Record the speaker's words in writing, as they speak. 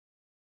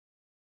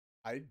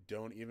I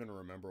don't even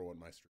remember what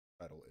my stream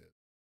title is.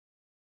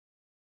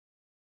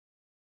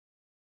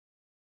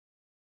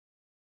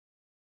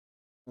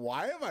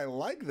 Why am I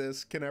like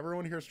this? Can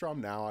everyone hear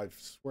STROM now? I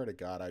swear to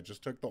God, I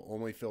just took the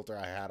only filter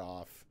I had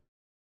off.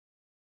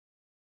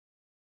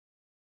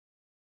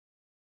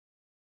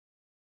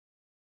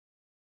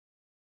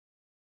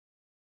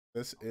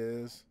 This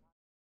is...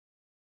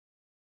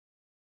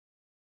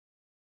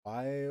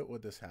 Why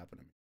would this happen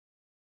to me?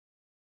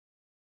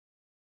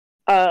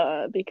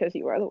 Because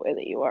you are the way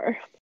that you are.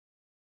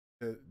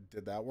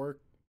 Did that work?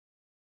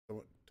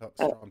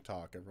 STROM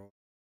talk, everyone.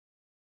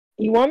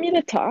 You want me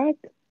to talk?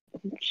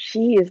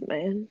 Jeez,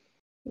 man.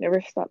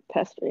 Never stop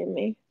pestering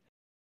me.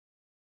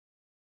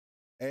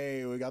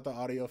 Hey, we got the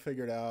audio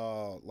figured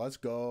out. Let's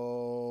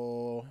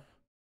go.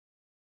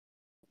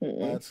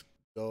 Let's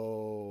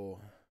go.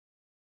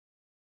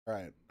 All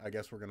right, I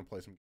guess we're gonna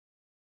play some.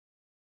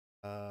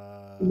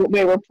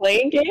 Wait, we're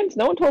playing games?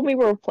 No one told me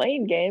we were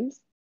playing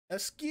games.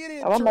 Let's get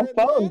it. I'm on my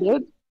phone,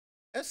 dude.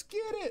 Let's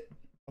get it.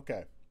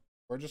 Okay,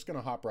 we're just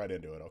gonna hop right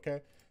into it.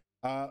 Okay.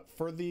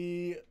 For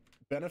the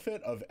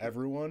benefit of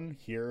everyone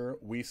here,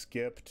 we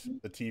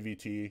skipped the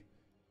TVT.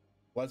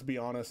 Let's be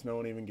honest, no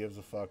one even gives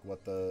a fuck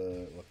what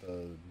the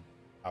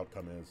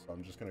outcome is. So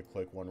I'm just gonna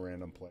click one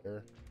random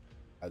player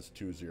as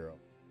 2-0.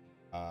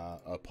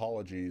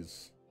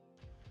 Apologies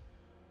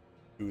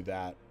to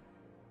that.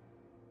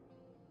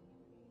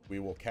 We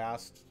will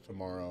cast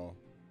tomorrow.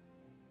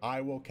 I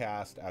will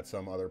cast at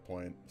some other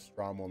point.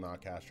 STROM will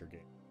not cast your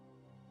game.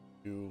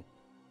 Too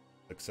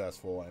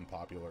successful and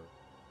popular.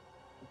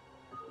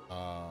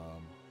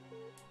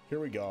 Here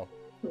we go.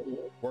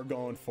 We're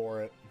going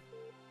for it.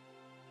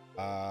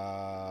 We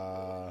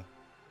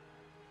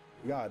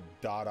got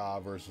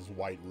Dada versus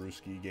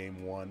WhiteRuski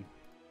game 1.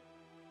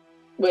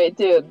 Wait,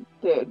 dude,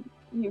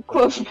 you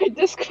closed my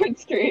Discord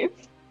stream.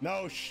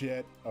 No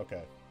shit.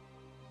 Okay.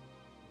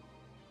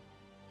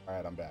 All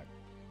right, I'm back.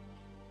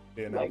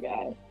 Oh my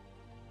God.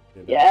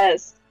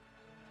 Yes.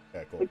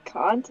 Okay, cool. The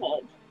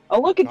content.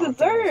 Oh, look, it's a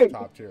Zerg.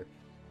 Top tier.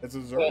 It's a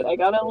Zerg. Wait, I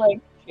gotta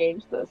like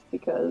change this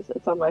because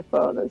it's on my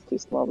phone. It's too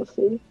small to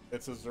see.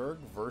 It's a Zerg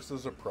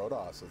versus a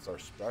Protoss. It's our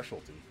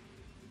specialty.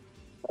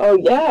 Oh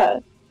yeah,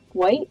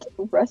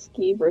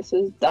 WhiteRuski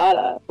versus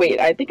Dada. Wait,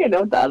 I think I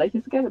know Dada.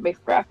 He's the guy that makes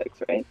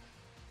graphics, right?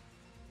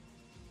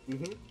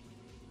 Mhm.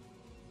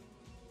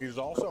 He's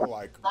also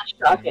like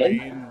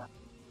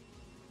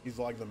he's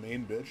like the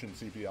main bitch in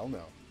CPL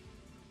now.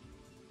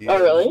 Oh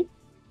really?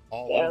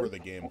 All over the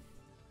game.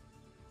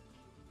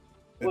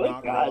 Did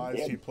not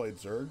realize he played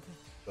Zerg,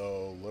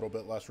 so a little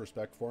bit less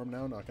respect for him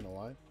now, not gonna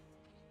lie.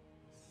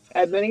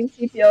 Admitting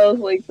CPL is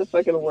like the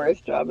fucking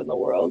worst job in the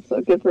world,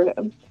 so good for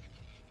him.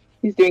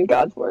 He's doing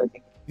God's work.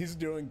 He's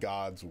doing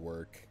God's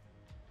work.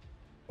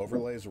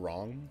 Overlay's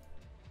wrong?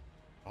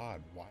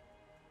 God, why?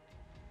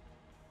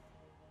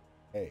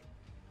 Hey.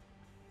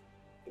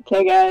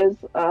 Okay guys,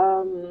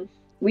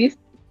 we've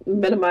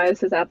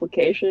minimized his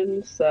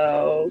application,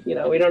 so, you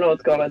know, we don't know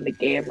what's going on in the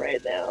game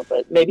right now,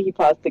 but maybe he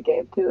paused the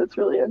game too. It's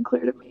really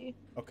unclear to me.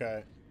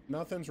 Okay,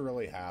 nothing's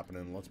really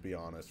happening, let's be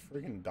honest.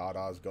 Freaking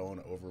Dada's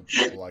going over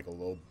like a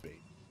little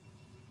baby.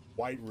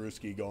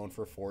 WhiteRuski going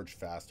for Forge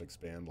Fast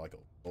Expand like a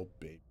little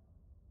baby.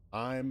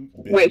 I'm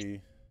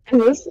busy.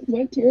 Wait,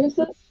 what tier is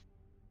this?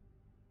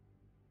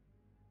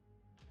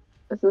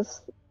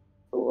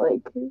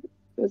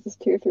 Is this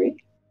tier 3?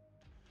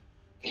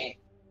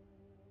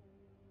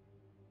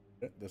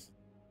 This.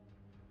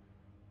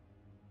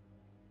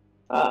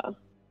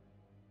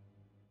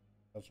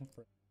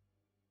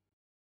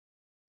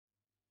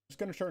 Just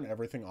gonna turn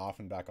everything off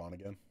and back on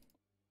again.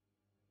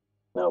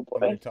 Oh boy.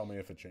 Somebody tell me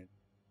if it changed.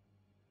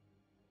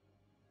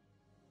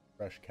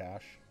 Fresh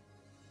cache.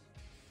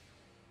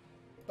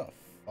 What the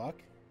fuck?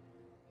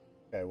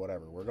 Okay,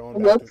 whatever. We're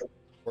going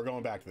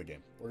back to the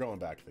game. We're going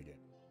back to the game.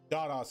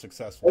 Dada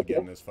successfully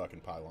getting his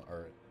fucking pylon.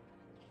 Alright.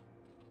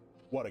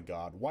 What a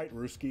god.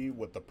 WhiteRuski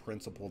with the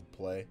principled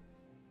play.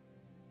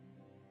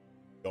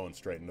 Going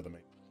straight into the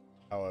main.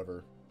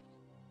 However.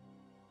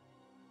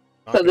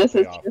 So this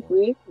is tier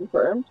 3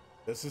 confirmed?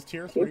 This is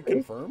tier 3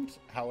 confirmed.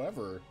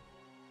 However,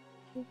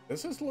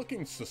 this is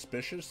looking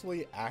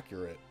suspiciously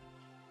accurate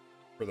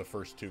for the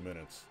first 2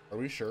 minutes. Are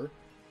we sure?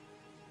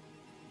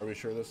 Are we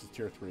sure this is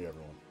tier 3,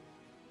 everyone?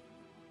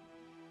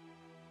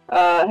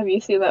 Have you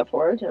seen that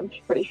Forge? I'm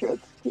pretty sure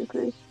it's tier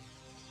 3.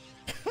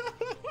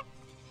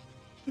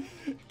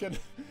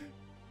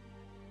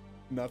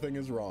 Nothing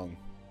is wrong.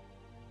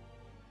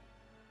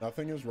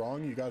 Nothing is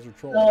wrong. You guys are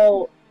trolling.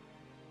 No,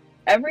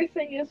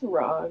 everything is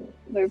wrong.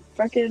 They're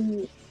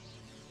fucking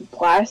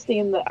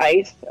blasting the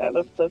ice out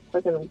of the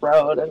fucking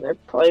road, and they're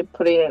probably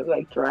putting it in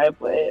like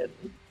driveway,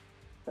 and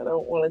I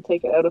don't want to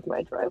take it out of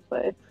my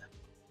driveway.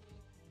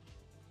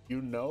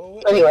 You know,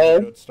 anyway,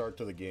 a good start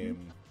to the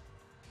game.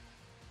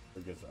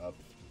 It gets up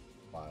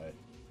by.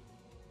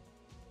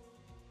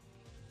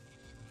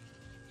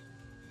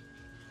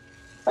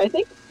 I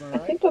think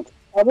that's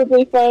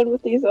probably fine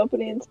with these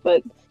openings,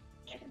 but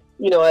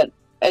you know what?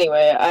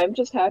 Anyway, I'm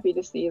just happy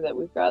to see that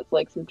we've got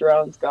like some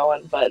drones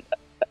going, but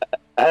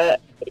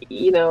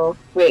you know,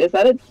 wait, is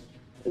that a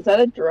Is that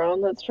a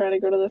drone that's trying to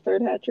go to the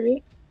third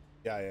hatchery?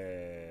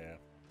 Yeah.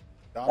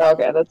 Oh,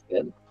 okay, that's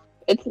good.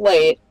 It's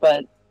late,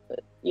 but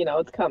you know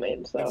it's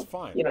coming. So it's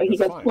fine. You know he it's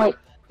gets fine. point.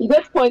 He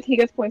gets points. He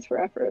gets points for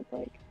effort.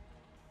 Like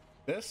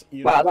this,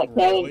 you wow, know what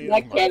really is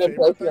my cannon favorite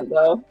placement thing?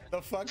 though.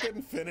 The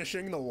fucking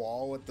finishing the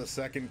wall with the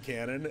second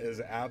cannon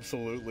is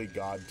absolutely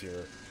god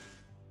tier.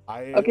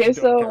 I Okay, don't care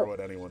so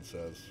what anyone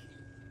says.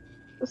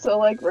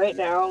 like right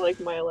now, like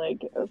my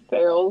like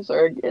feral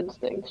Zerg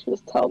instincts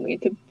just tell me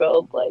to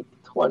build like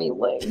 20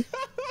 lings,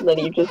 and then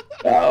you just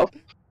go.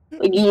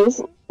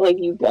 Like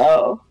you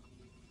go.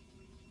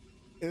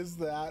 Is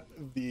that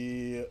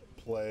the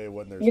play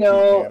when there's You two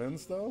know,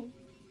 cannons though?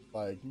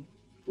 Like,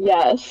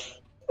 yes.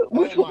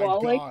 With oh a my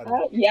wall like god.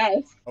 that,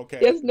 yes. He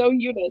Okay, has no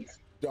units.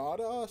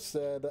 Dada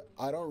said,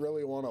 I don't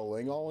really want to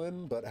ling all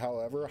in, but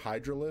however,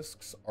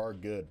 Hydralisks are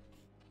good.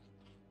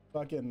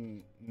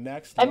 Fucking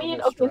next I level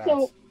mean, okay, strats.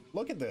 so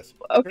Look at this.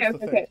 okay, Here's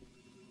the okay. thing.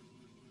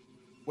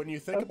 When you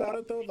think about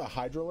it though, the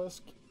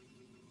Hydralisk,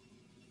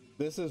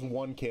 this is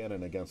one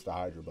cannon against a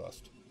Hydra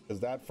bust. Because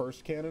that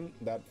first cannon,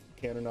 that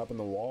cannon up in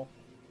the wall,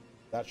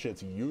 that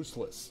shit's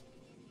useless.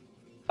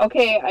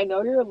 Okay, I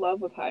know you're in love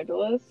with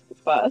Hydralisk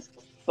Bust,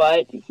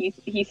 but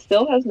he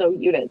still has no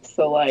units,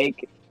 so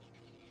like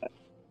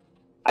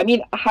I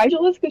mean,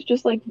 Hydralisk is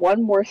just like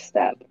one more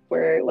step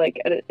where like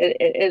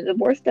the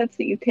more steps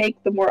that you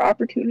take, the more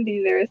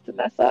opportunity there is to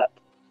mess up.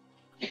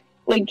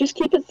 Like just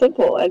keep it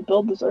simple and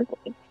build the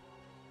circling.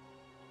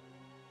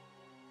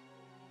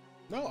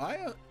 No,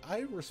 I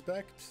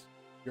respect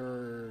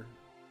your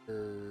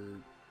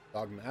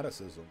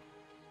dogmaticism.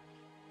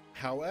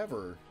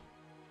 However,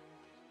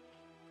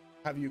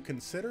 have you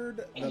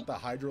considered that the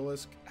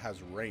Hydralisk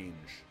has range?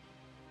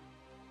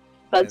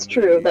 That's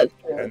true. That's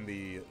true. And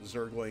the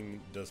Zergling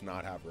does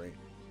not have range.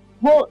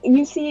 Well,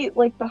 you see,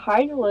 like the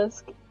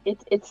Hydralisk,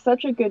 it's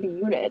such a good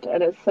unit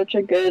and it's such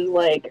a good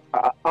like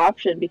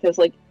option because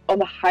like on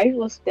the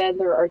Hydralisk den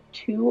there are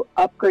 2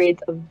 upgrades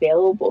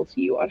available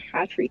to you on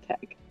Hatchery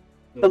Tech.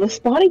 So the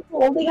spawning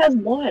pool only has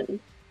 1.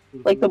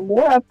 Like the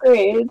more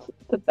upgrades,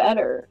 the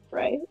better,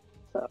 right?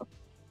 So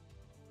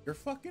you're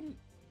fucking.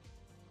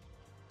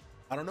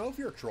 I don't know if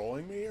you're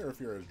trolling me or if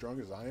you're as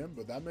drunk as I am,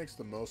 but that makes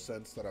the most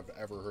sense that I've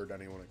ever heard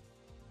anyone.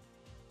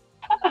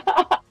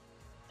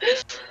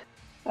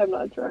 I'm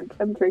not drunk.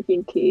 I'm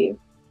drinking tea.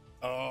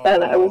 Oh.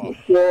 And I was in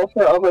school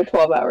for over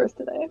 12 hours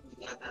today.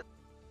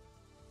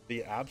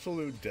 The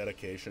absolute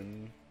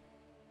dedication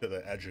to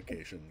the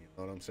education, you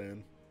know what I'm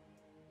saying?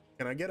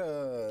 Can I get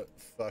a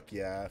fuck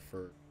yeah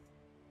for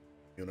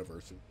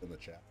university in the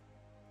chat?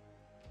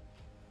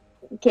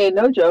 Okay,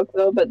 no joke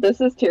though, but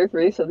this is tier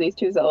 3, so these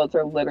 2 zealots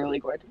are literally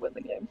going to win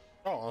the game.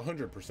 Oh,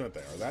 100%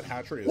 they are. That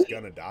hatchery is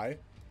gonna die.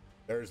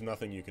 There's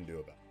nothing you can do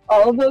about it.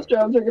 All of those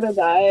drones are gonna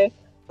die.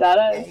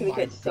 Dada is gonna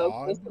get so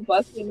close to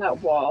busting that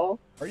wall.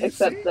 Are you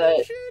except seeing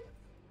that shit?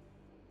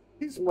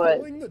 He's what?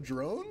 pulling the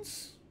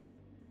drones?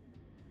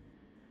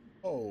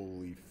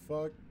 Holy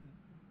fuck.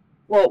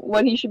 Well,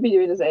 what he should be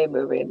doing is A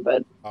moving,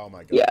 but oh my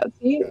god. Yeah,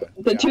 see? Okay.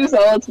 The 2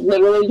 zealots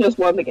literally just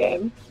won the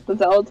game. The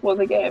zealots won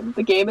the game.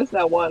 The game is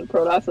now won.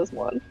 Protoss has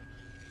won.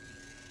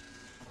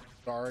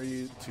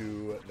 Sorry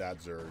to that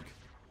Zerg.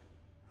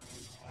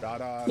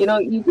 Dada. You know,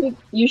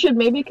 you should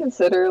maybe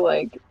consider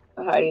like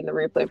hiding the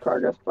replay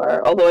progress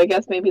bar. Although I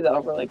guess maybe the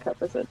overlay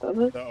covers it,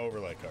 doesn't it? The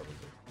overlay covers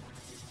it.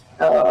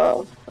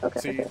 Oh, okay.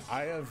 See, okay.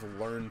 I have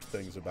learned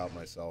things about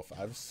myself.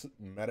 I've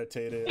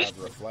meditated. I've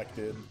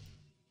reflected.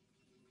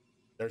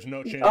 There's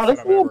no chance.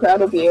 Honestly, I'm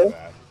proud of you.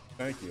 That.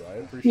 Thank you. I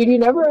appreciate.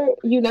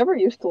 You never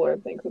used to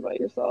learn things about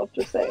yourself.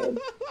 Just saying.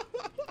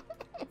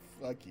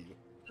 Fuck you.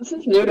 This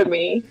is new to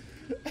me.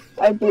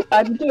 I've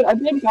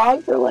been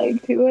gone for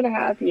like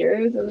 2.5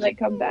 years, and then I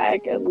come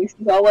back, and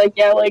LeaSt's all like,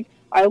 yeah, like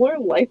I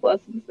learn life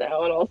lessons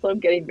now, and also I'm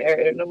getting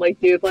married, and I'm like,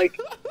 dude, like,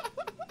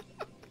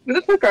 who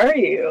the fuck are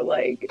you?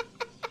 Like,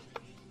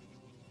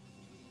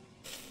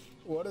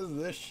 what is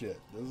this shit?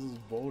 This is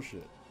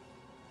bullshit.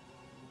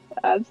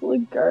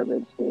 Absolute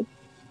garbage, dude.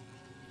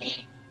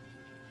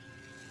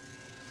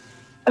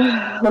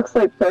 Looks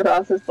like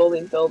Protoss is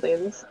building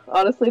buildings.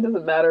 Honestly, it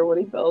doesn't matter what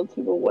he builds,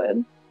 he will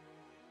win.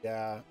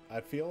 Yeah,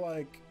 I feel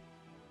like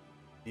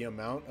the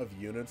amount of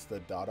units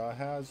that Dada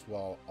has,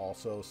 while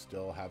also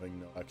still having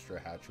no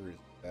extra hatcheries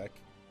deck,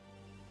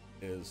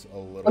 is a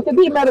little. Look at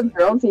the amount of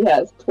drones he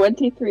has.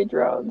 23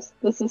 drones.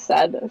 This is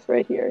sadness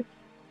right here.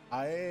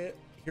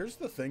 Here's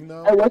the thing,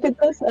 though. I look at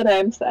this and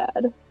I'm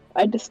sad.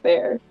 I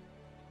despair.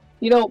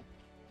 You know,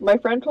 my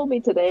friend told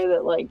me today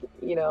that, like,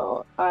 you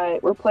know,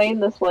 we're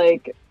playing a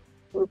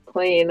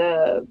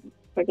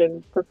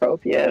fucking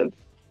Prokofiev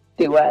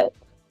duet.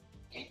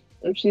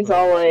 And she's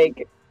all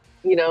like,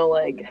 you know,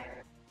 like,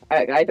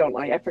 I don't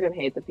like, I freaking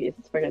hate the piece.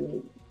 It's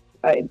freaking,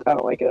 I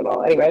don't like it at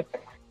all. Anyway,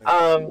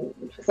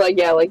 she's like,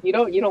 yeah, like, you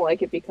don't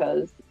like it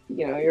because,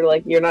 you know,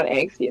 you're not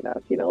angsty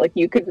enough, you know, like,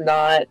 you could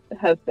not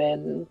have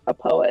been a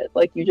poet.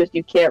 Like,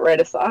 you can't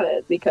write a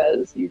sonnet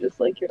because you're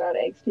not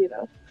angsty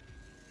enough.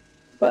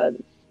 But,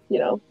 you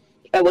know,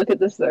 I look at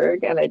this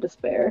Zerg and I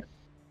despair.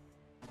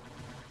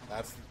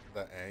 That's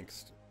the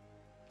angst.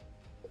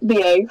 the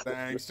angst, The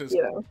angst is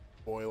you know.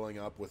 boiling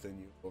up within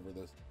you over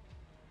this.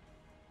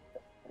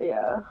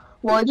 Yeah.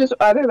 Well, it just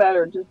either that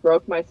or just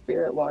broke my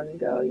spirit long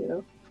ago, you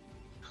know.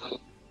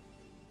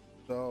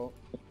 So.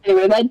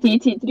 Anyway, that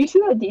DT. Did you see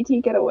that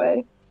DT get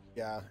away?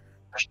 Yeah.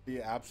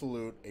 The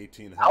absolute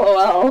 18 health.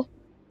 LOL.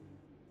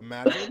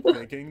 Imagine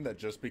thinking that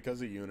just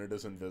because a unit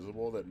is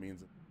invisible, that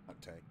means it's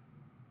not tank.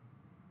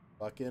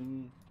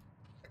 Fucking.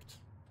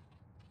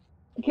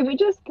 Can we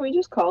just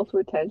call to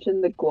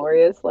attention the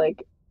glorious,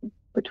 like,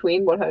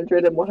 between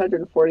 100 and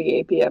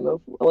 140 APM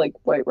of, like,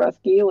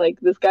 WhiteRuski? Like,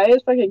 this guy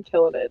is fucking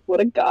killing it.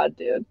 What a god,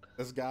 dude.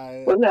 This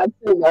guy... What an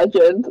absolute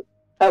legend.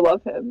 I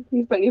love him.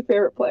 He's my new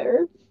favorite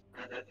player.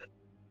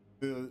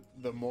 The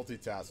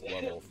multitask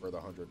level for the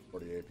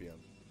 140 APM.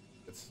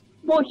 It's...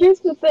 Well,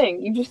 here's the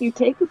thing. You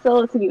take the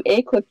zealots and you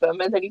A-click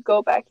them, and then you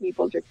go back and you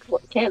build your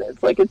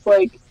cannons. Like, I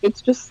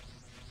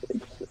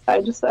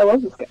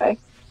love this guy.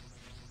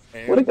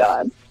 And what a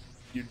god.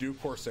 You do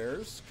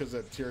Corsairs, because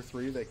at tier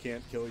 3 they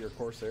can't kill your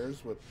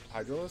Corsairs with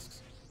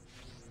Hydralisks.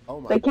 Oh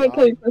my god. They can't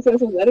kill your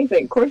Corsairs with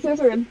anything. Corsairs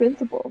are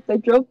invincible. They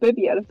drove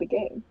Bibby out of the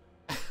game.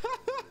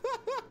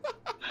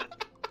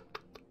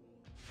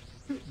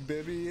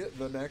 Bibby,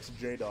 the next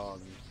J-Dong,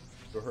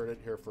 who heard it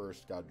here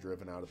first, got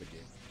driven out of the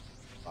game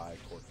by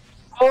Corsairs.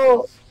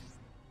 Oh,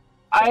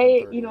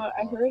 I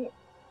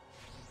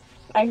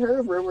heard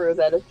a rumor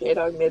that if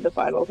J-Dong made the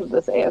finals of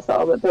this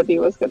ASL, that Bibby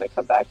was going to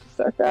come back to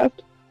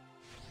Starcraft.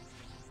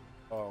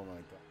 Oh my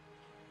god.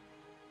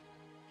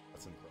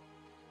 That's incredible.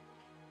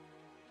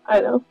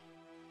 I know.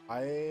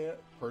 I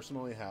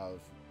personally have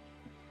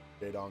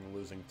J-Dong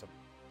losing to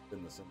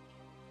in the sim.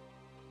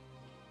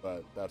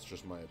 But that's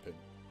just my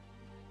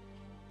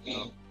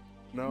opinion.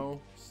 No,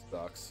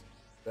 sucks.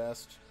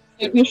 Best.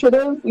 Dude, we should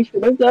have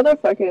done a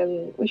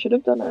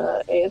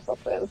ASL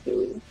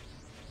fantasy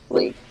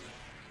league.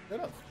 Shut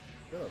up.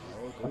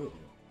 I'll agree with you.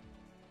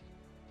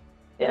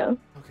 Yeah.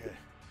 Okay.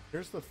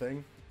 Here's the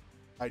thing.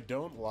 I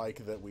don't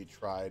like that we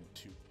tried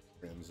to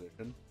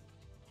transition.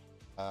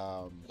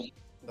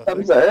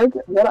 Zerg?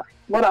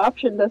 What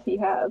option does he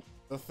have?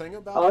 The thing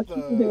about all he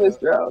can do is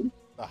drone.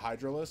 The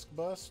Hydralisk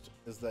bust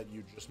is that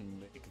you just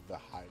make the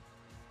Hydra.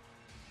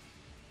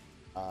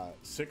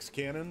 6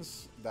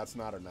 cannons, that's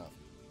not enough.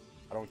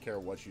 I don't care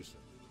what you say.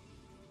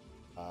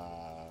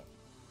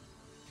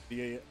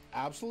 The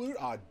absolute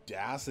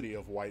audacity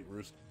of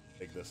WhiteRuski to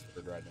take this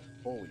third right now.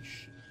 Holy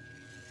shit.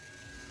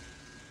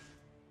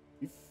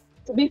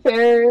 To be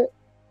fair,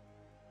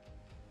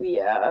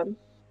 yeah.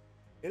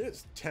 It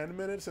is 10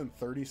 minutes and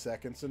 30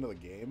 seconds into the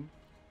game,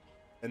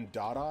 and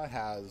Dada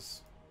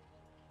has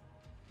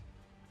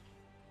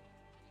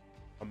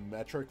a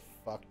metric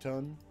fuck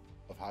ton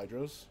of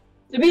Hydras.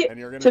 To be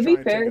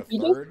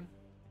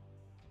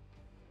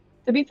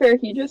fair,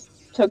 he just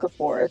took a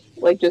fourth.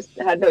 Like, just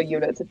had no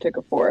units and took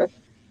a fourth.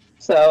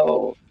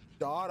 So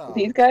Dada.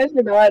 They're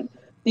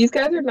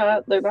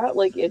not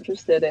like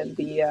interested in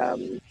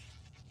the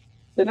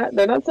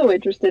they're not so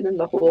interested in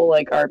the whole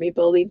like army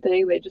building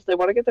thing. They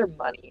want to get their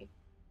money.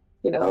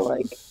 You know,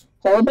 it's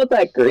all about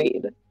that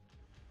greed.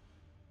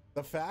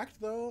 The fact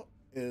though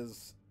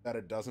is that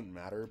it doesn't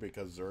matter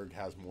because Zerg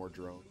has more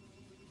drones.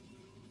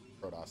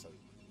 Protoss.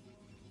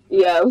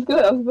 Yeah, I was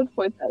going to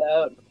point that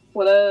out.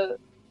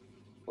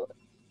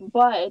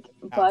 But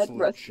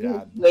Rusty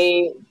has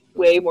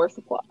way more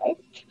supply.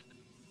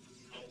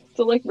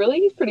 So, like, really,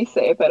 he's pretty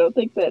safe. I don't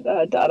think that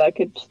Dada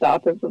could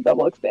stop him from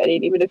double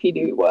expanding, even if he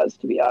knew he was,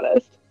 to be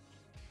honest.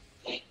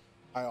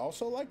 I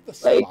also like the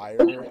spire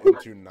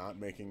into not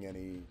making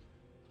any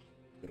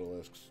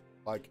Vitalisks.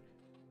 Like,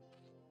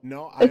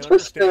 no, I understand. It's for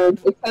Scourge,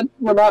 except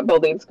we're not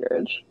building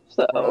Scourge.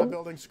 So. We're not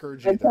building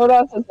Scourge either. And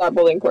Protoss is not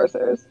building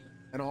Corsairs.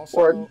 And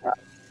also,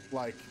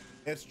 like,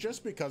 it's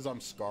just because I'm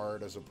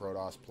scarred as a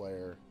Protoss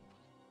player.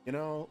 You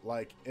know,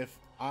 like, if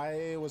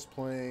I was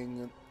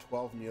playing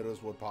 12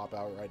 mutas would pop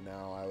out right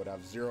now, I would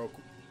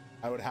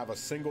have a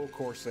single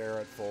Corsair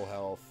at full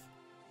health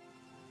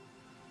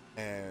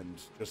and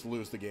just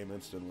lose the game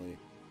instantly.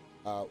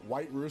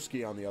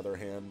 WhiteRuski, on the other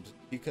hand,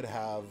 he could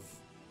have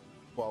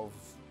 12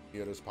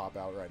 mutas pop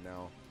out right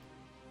now,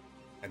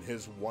 and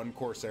his one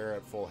Corsair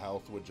at full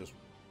health would just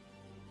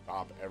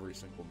stop every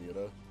single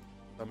muta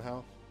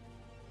somehow.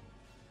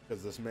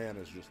 Because this man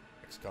is just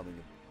coming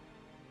in.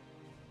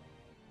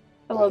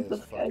 I love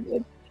this guy,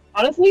 dude.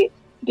 Honestly,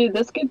 dude,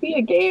 this could be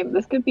a game.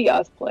 This could be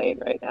us playing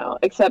right now.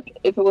 Except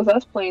if it was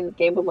us playing, the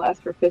game would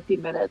last for 50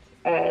 minutes,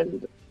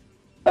 and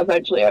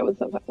eventually I would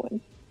somehow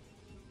win.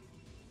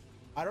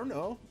 I don't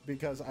know,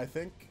 because I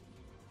think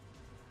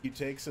he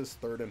takes his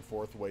third and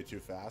fourth way too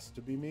fast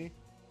to be me.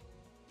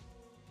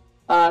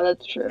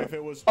 That's true. If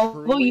it was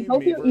truly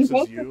me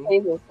versus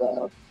you,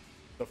 though.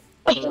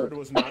 the third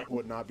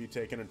would not be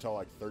taken until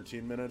like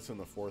 13 minutes, and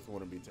the fourth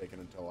wouldn't be taken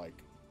until like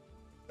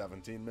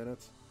 17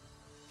 minutes.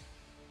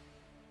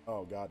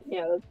 Oh god.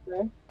 Yeah, that's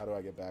fair. How do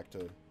I get back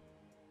to...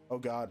 Oh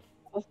god.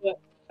 Also,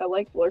 I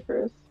like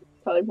lurkers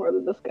probably more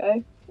than this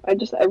guy. I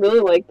really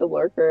like the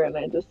lurker, and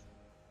I just,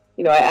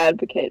 you know, I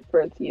advocate for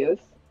its use.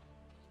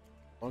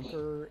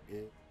 Bunker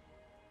is...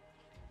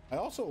 I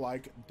also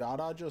like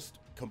Dada just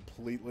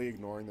completely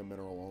ignoring the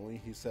mineral only.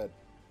 He said,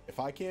 if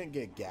I can't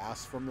get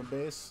gas from the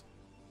base,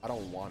 I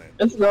don't want it.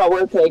 It's not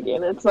worth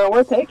taking. It's not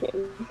worth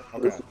taking.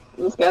 Okay.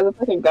 This guy's a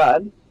freaking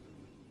god.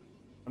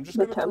 I'm just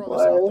The gonna throw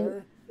this out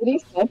there. Did he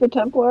snipe a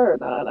Templar or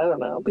not? I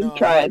don't know. But No, he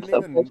tried, so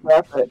even... thanks for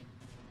effort.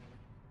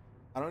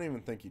 I don't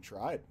even think he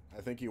tried.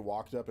 I think he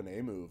walked up and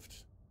A-moved.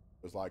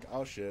 It was like,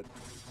 oh shit.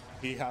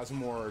 He has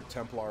more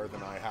Templar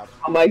than I have.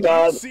 Oh my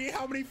god. See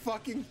how many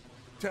fucking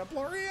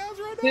Templar he has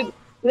right Dude, now?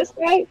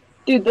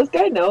 this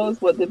guy knows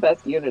what the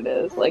best unit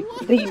is. Like,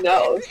 he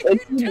knows.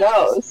 Like, he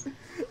knows.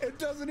 It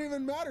doesn't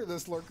even matter.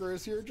 This lurker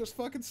is here. Just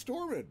fucking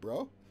storm it,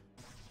 bro.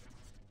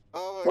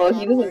 Oh my Well, god,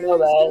 he doesn't know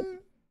that.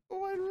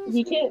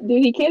 He can't,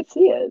 dude, he can't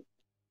see it.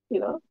 You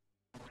know?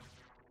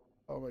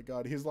 Oh my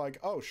god, he's like,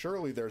 oh,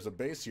 surely there's a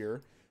base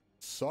here.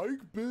 Psych,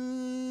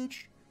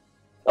 bitch!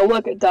 Oh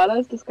look, Dada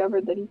has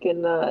discovered that he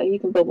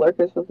can build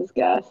lurkers with his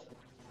gas.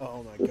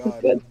 Oh my This god.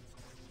 is good.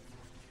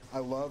 I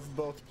love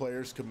both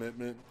players'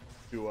 commitment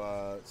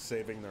to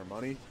saving their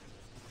money.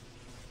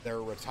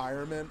 Their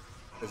retirement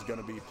is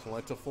going to be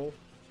plentiful.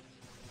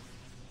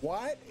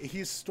 What?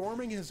 He's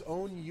storming his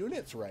own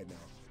units right now.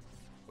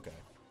 Okay.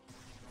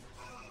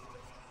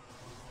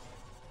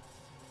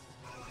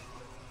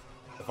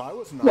 If I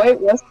was not...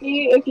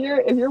 WhiteRuski,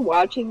 if you're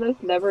watching this,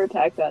 never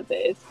attack that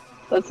base.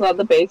 That's not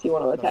the base you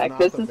want to attack.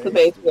 This is the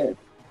base here.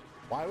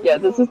 Why would yeah, you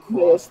this is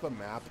cross the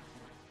map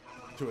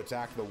to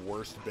attack the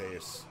worst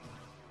base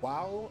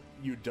while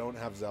you don't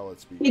have zealot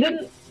speed? He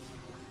didn't.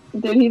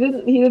 Dude, he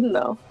didn't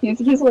know.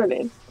 He's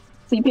learning.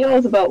 CPL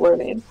is about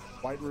learning.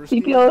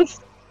 WhiteRuski? CPL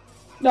is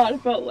not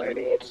about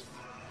learning.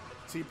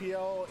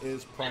 CPL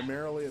is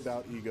primarily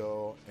about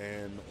ego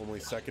and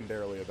only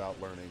secondarily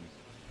about learning,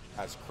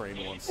 as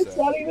Crane once said. It's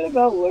not even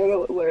about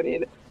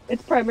learning.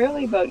 It's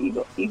primarily about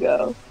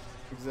ego.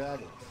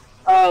 Exactly.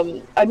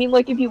 I mean,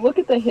 like, if you look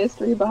at the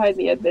history behind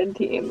the admin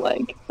team,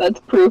 like, that's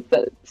proof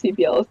that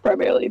CPL is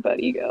primarily about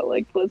ego.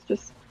 Like, let's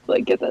just,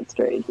 like, get that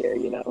straight here,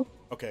 you know?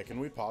 Okay, can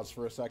we pause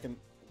for a second?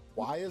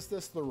 Why is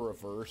this the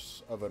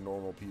reverse of a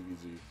normal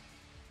PvZ?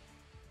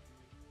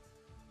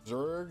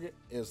 Zerg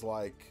is,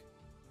 like,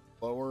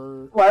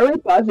 lower... Why are we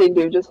pausing,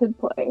 dude? Just hit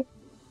play.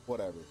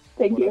 Whatever.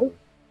 Thank you.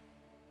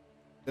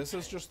 This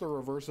is just the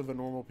reverse of a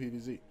normal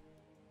PvZ.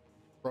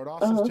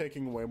 Protoss is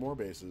taking way more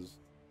bases.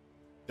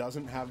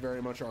 Doesn't have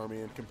very much army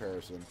in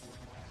comparison.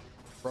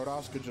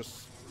 Protoss could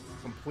just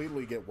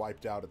completely get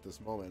wiped out at this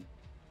moment.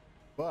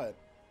 But,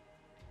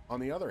 on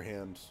the other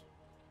hand...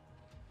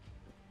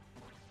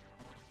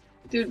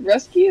 Dude,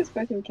 Ruski is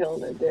fucking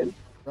killing it, dude.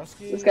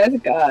 Ruski... This guy's a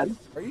god.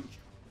 Are you...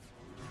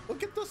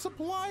 Look at the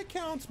supply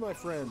counts, my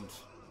friend!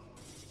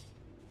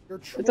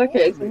 You're It's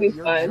okay, it's gonna be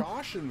fine. You're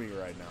joshing me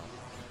right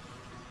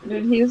now.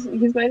 Dude,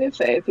 he's my new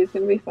fave. He's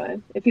gonna be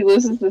fine. If he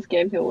loses this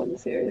game, he'll win the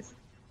series.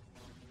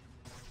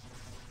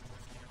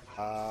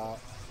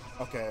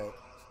 Okay.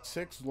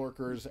 6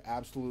 lurkers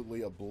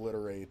absolutely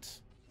obliterate.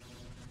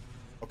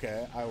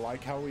 Okay, I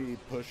like how we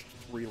pushed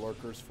 3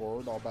 lurkers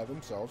forward all by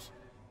themselves.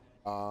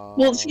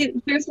 Well,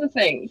 here's the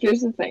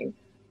thing.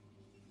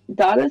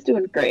 Dada's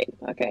doing great,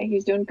 okay?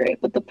 He's doing great.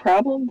 But the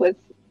problem with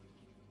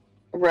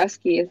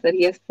Ruski is that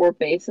he has 4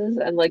 bases,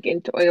 and, like,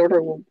 in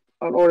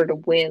order to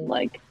win,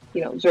 like,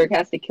 you know, Zerg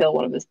has to kill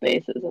one of his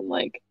bases, and,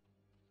 like,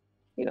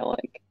 you know,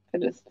 like, I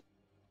don't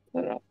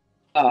know.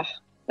 Ugh,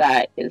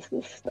 that is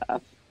the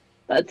stuff.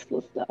 That's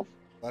the stuff.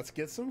 Let's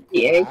get some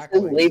The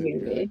cracklings is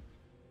leaving me.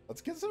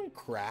 Let's get some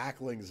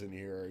cracklings in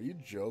here. Are you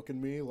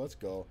joking me? Let's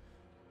go.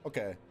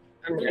 Okay.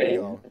 I'm There ready. we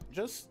go.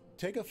 Just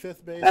take a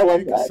 5th base, I love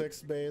take a that.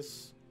 6th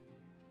base.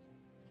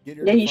 Get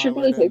your Yeah, he should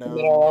really defiler take the down.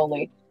 mineral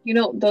only. You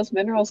know, those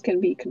minerals can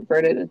be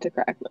converted into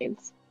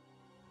cracklings.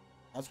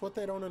 That's what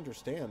they don't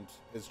understand.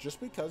 Is just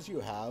because you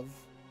have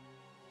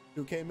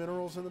 2K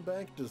minerals in the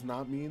bank does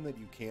not mean that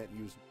you can't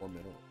use more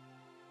minerals.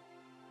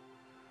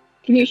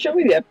 Can you show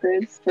me the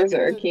upgrades for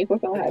Zerg? Can you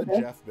click on Get the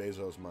Hydra? Jeff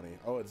Bezos money.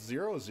 Oh, it's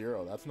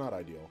 0-0. That's not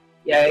ideal.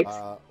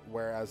 Yikes.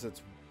 Whereas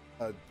it's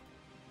a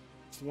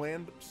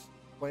slanderous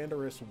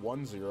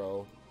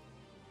 1-0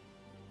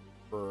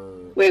 for...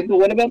 Wait, but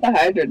what about the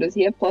Hydra? Does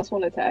he have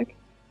 +1 attack?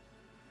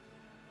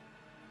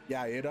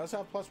 Yeah, it does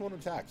have +1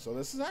 attack, so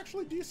this is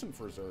actually decent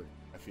for Zerg,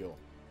 I feel.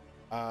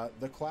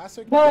 The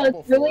classic... Well,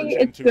 Double it's really, Forge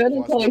it's into good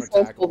until he +1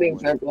 starts attack will building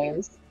win.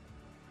 Zerglings.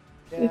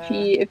 Yeah.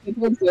 If he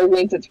builds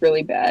Zerglings, it's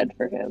really bad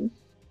for him.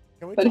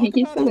 Can we But if he talk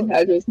keeps about building how-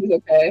 Hydras, he's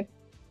okay.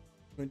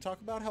 Can we talk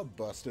about how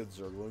busted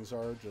Zerglings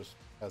are, just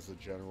as a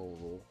general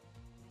rule?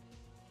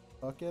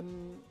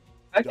 Fucking...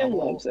 I can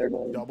love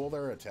Zerglings. Double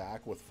their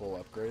attack with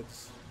full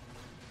upgrades.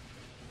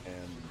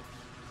 And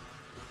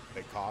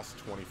they cost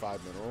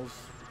 25 minerals.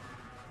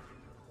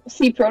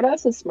 See,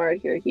 Protoss is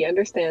smart here. He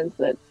understands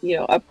that, you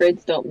know,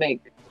 upgrades don't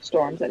make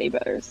storms any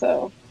better,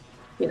 so,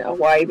 you know,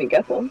 why even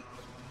get them?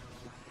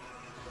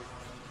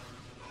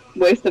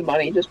 Waste of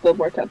money, just build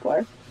more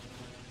Templar.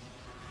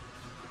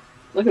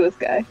 Look at this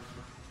guy.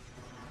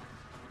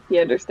 He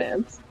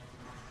understands.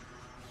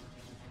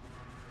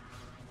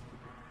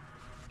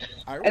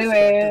 I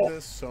Anyway, respected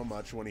this so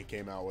much when he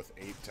came out with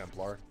 8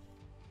 Templar.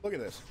 Look at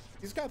this.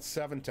 He's got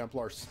 7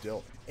 Templars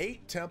still.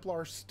 8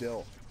 Templars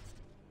still.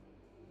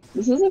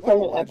 This is a What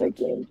fucking legend? epic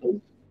game,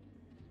 dude.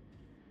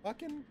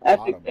 Fucking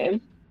Epic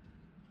game.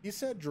 He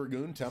said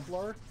Dragoon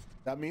Templar.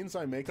 That means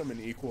I make them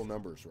in equal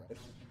numbers, right?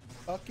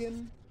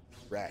 Fucking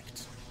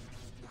wrecked.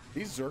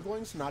 These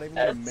Zerglings not even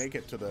gonna make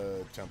it to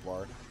the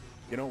Templar.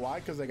 You know why?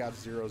 Because they got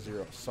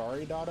 0-0.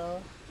 Sorry,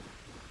 Dada.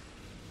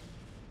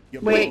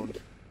 Get Wait. boned.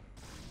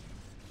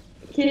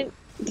 Do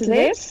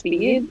they have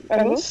speed?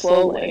 Are those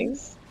slow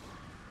lings?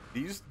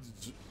 These...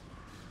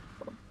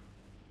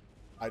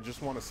 I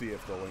just want to see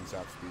if the Lings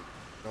have speed.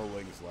 No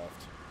Lings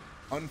left.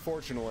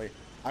 Unfortunately,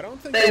 I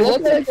don't think... They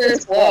look like they're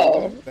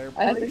slow.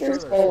 I think sure they're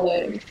slow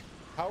lings.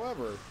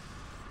 However,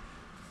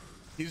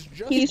 he's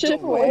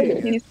chipping away.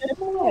 He's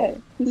chipping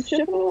away. He's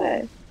chipping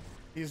away.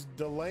 He's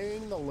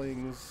delaying the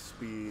Ling's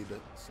speed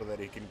so that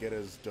he can get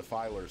his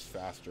Defilers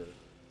faster.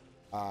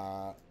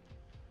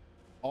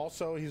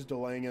 Also, he's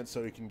delaying it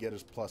so he can get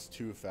his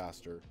 +2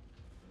 faster.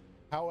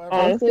 However...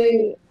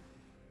 Honestly,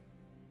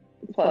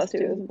 +2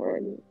 is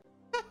important.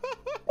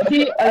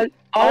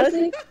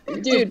 Honestly,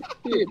 dude,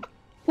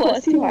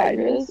 +2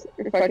 Hydras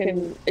are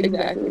fucking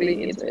exactly what he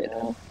needs right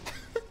now.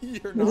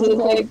 You're This is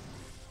like...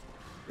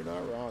 You're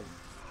not wrong.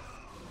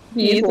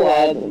 He's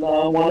allowed them,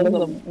 though.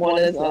 One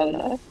is not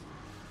enough.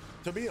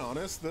 To be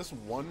honest, this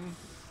 1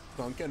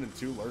 Sunken and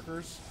 2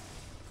 Lurkers,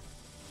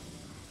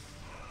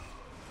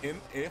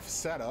 if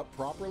set up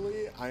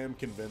properly, I am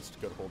convinced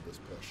could hold this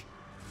push.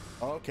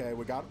 Okay,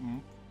 we got...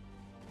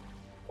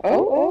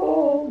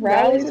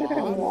 Rallies are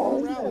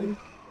coming.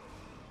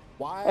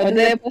 Why? Oh, do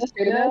they have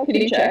 +2 now? Can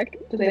you check?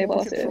 Do they have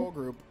 +2? Control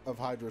group of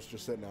Hydras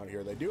just sitting out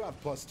here. They do have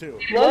 +2.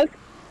 Look,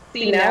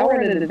 see, now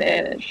we're at an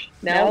advantage.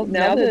 Now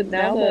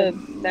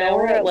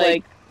we're at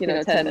like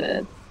 10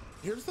 minutes.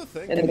 Here's the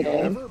thing: can you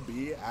ever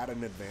be at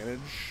an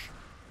advantage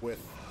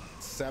with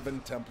 7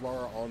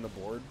 Templar on the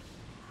board?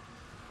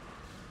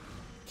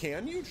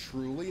 Can you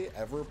truly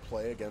ever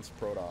play against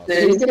Protoss?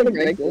 Dude, he's gonna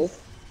break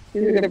this.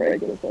 He's gonna break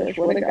this push.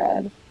 What a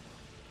god.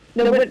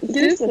 No, but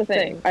here's the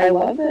thing. I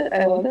love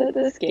that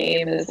this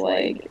game is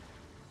like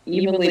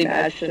evenly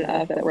matched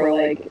enough that we're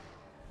like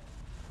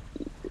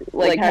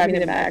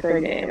having a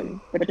macro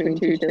game between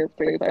 2 tier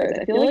 3 players.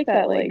 I feel like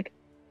that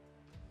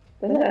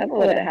doesn't ever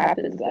let it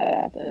happen. Does that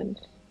happen?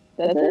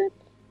 Does it?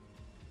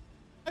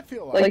 I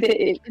feel like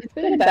it's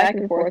been back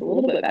and forth, a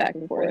little bit back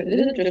and forth. It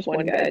isn't just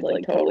one guy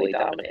like totally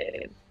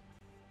dominating.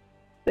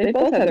 They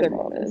both had their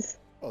moments.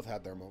 Both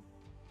had their moment.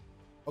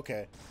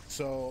 Okay,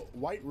 so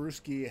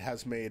WhiteRuski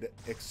has made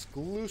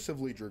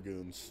exclusively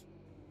Dragoons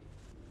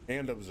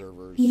and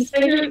Observers. He's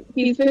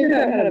figured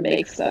out how to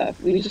make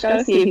stuff. We just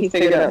gotta see if he's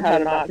figured out how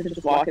to not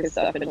just walk his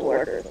stuff into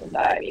lurkers and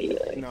die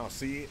immediately. No,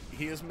 see,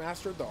 he has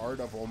mastered the art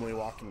of only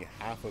walking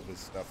half of his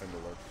stuff into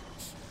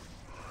lurkers.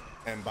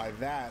 And by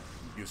that,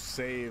 you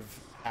save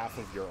half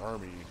of your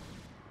army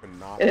and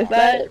not... Is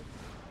that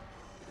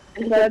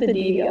the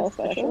DDL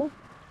special?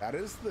 That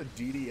is the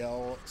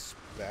DDL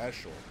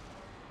special.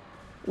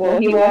 Well,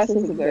 he lost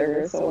his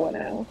observer, so what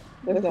now?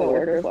 There's no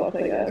lurkers left,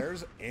 I guess.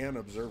 There's an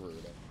observer,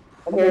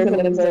 though. There's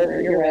an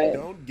observer, you're right.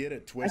 Don't get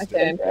it twisted.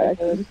 I stand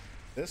corrected.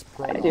 This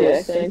I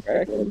Protoss stand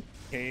corrected.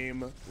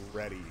 came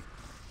ready.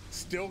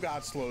 Still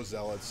got slow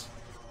zealots.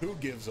 Who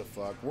gives a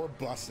fuck? We're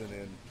busting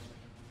in.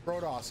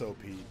 Protoss OP.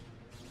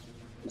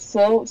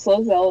 Slow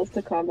zealots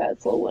to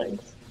combat slow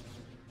links.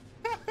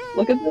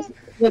 Look at this.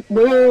 Look,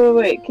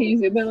 wait. Can you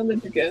zoom in on the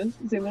Dragoons?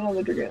 Zoom in on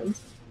the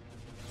Dragoons.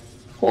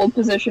 Hold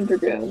position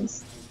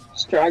Dragoons.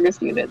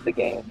 Strongest unit in the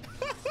game.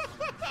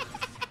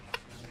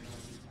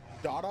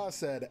 Dada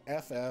said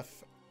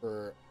FF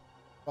for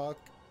fuck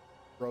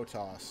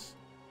Protoss.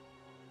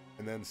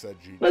 And then said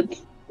G.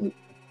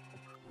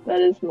 That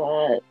is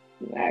not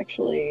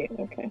actually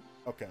okay.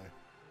 Okay.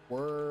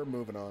 We're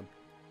moving on.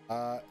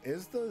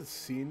 Is the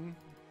scene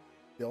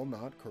still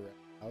not correct?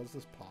 How is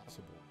this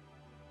possible?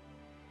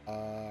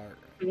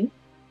 Mm-hmm.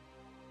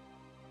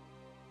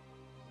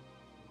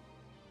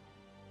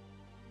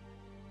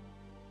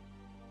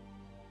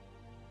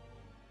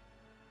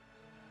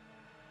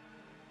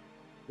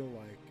 Feel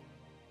like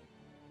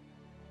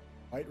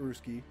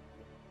WhiteRuski.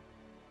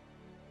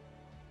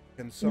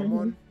 Can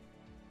someone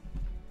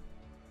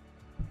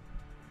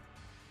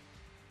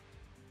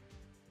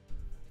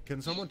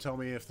Can someone tell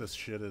me if this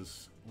shit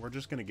is... We're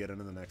just gonna get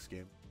into the next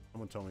game.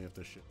 Someone tell me if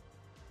this shit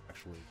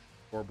actually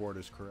scoreboard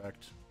is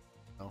correct.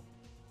 No.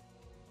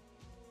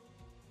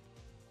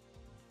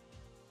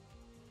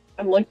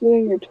 I'm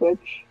looking at your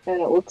Twitch,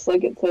 and it looks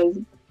like it says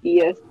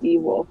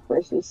bsdwolf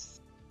versus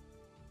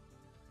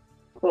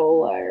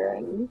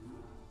Solaerran.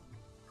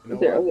 You know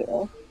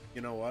 0-0.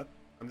 You know what?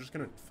 I'm just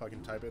gonna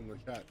fucking type it in the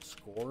chat.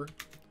 Score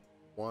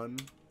 1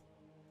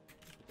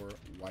 for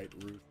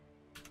WhiteRuski.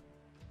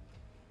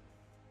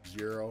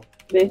 0.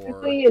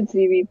 Basically, it's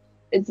ZV.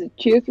 It's a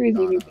 2-3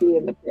 ZVP,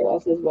 and the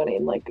Protoss is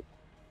winning like.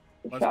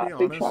 Let's be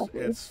honest.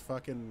 It's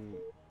fucking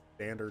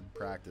standard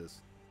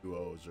practice.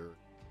 Duos or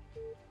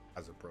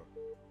as a pro.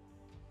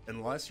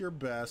 Unless you're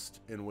best,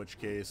 in which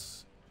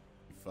case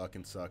you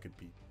fucking suck at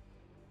people.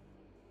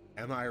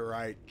 Am I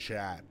right,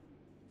 chat?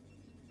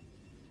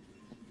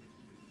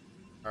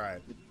 All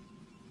right.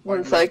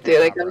 One sec,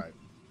 dude.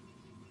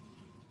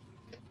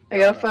 I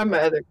gotta find my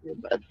other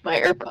earbuds. My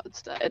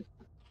AirPods died.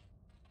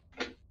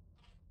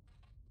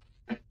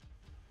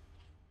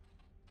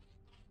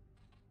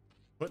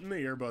 Putting the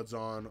earbuds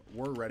on,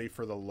 we're ready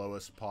for the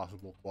lowest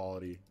possible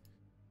quality.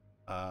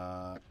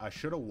 I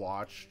should have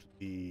watched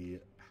the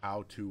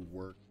how to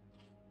work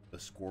the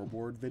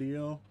scoreboard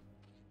video.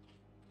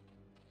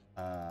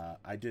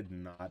 I did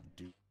not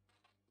do.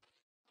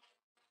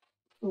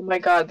 Oh my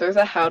god, there's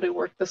a how to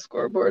work the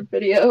scoreboard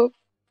video.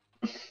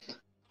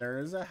 There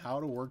is a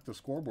how to work the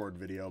scoreboard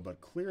video, but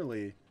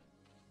clearly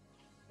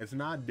it's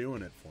not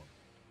doing it for me.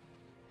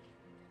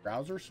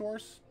 Browser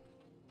source?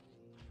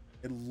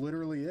 It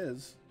literally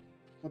is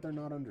what they're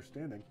not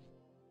understanding.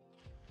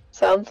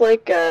 Sounds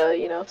like,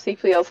 you know,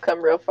 CPL's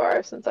come real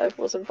far since I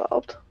was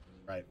involved.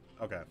 Right,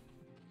 okay.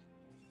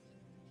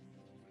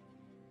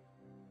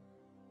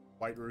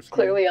 WhiteRuski.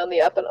 Clearly on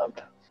the up and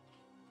up.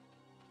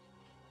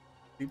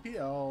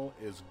 CPL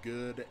is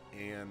good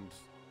and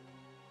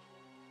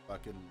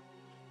fucking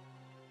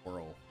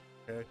moral,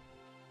 okay?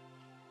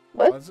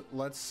 What?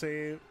 Let's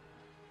say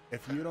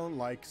if you don't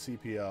like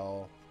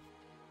CPL,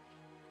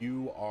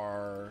 you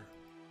are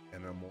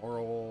an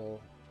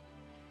immoral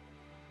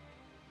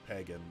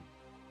pagan.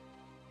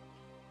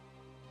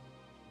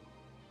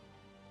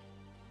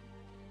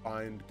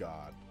 Find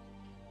God.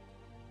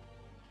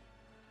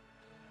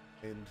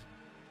 And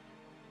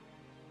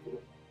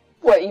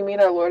What, you mean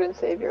our Lord and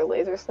Savior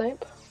Laser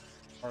Snipe?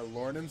 our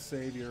Lord and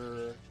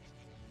Savior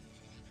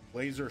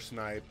Laser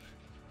Snipe,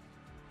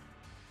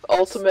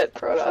 Ultimate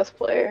Protoss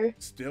player.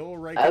 still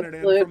raking it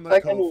in from the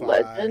fucking Ko-Fi.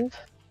 legend.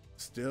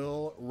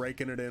 Still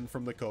raking it in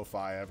from the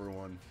Ko-Fi,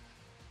 everyone.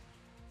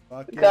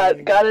 Got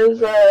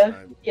his, Laser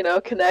Snipe. you know,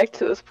 connect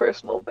to his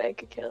personal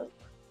bank account.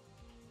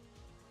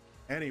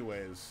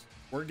 Anyways,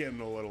 we're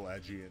getting a little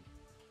edgy.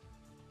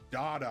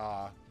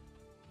 Dada,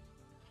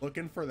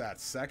 looking for that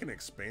second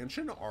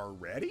expansion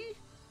already?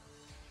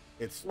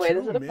 It's Wait, 2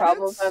 is it a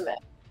problem minutes? if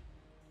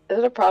is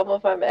it a problem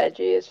if I'm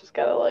edgy? It's just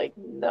gotta, like,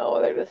 know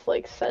they're just,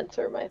 like,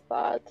 censor my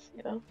thoughts,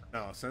 you know?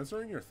 No,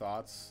 censoring your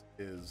thoughts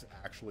is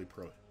actually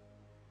prohibited.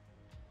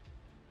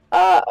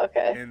 Ah,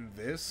 okay. In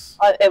this,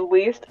 At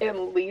least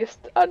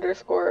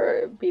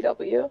underscore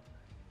BW.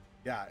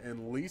 yeah,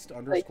 in LeaSt Like,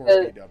 underscore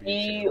the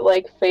channel.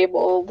 like,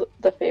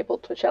 the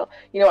fabled Twitch channel.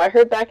 You know, I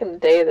heard back in the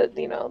day that,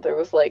 you know, there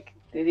was, like,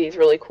 these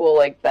really cool,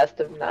 like, best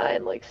of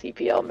 9, like,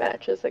 CPL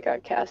matches that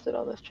got casted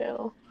on this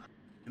channel.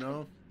 You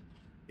know,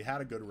 you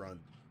had a good run.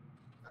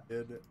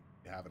 You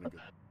having a good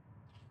run.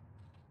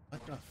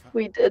 What the fuck?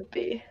 We did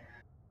be.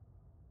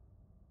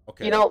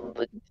 Okay. You know,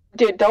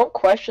 dude, don't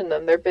question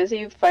them. They're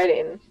busy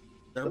fighting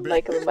They're the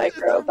big.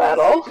 micro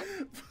battle.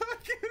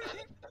 Fucking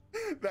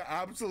the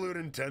absolute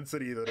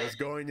intensity that is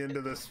going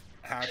into this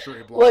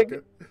hatchery block.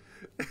 Like,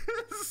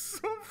 It's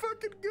so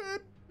fucking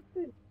good.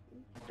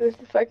 there's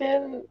the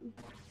fucking...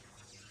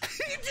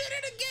 He did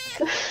it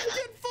again!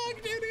 Good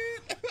fuck did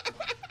it!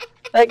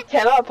 That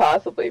cannot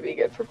possibly be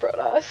good for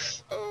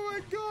Protoss. Oh my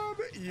god.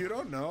 You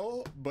don't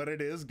know, but it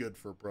is good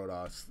for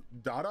Protoss.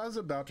 Dada's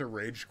about to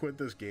rage quit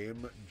this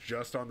game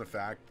just on the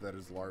fact that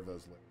his larva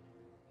is lit.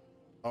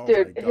 Oh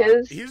Dude, my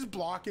god. He's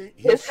blocking.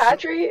 His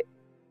hatchery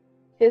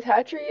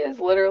is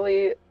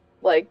literally,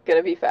 like,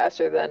 gonna be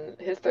faster than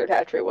his third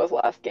hatchery was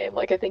last game.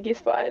 Like, I think he's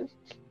fine.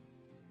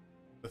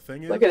 The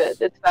thing is... Look at it.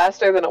 It's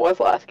faster than it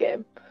was last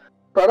game.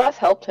 Protoss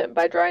helped him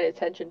by drawing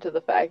attention to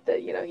the fact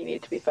that, you know, he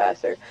needed to be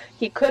faster.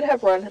 He could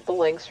have run the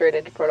link straight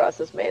into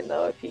Protoss's main,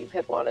 though, if he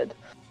had wanted.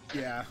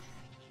 Yeah.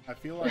 I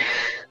feel like...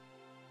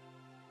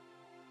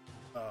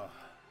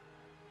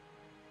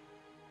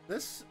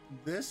 This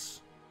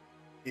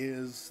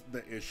is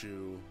the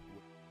issue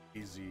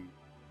with Easy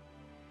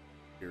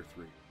Tier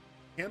 3.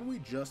 Can we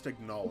just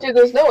acknowledge... Dude,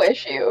 there's no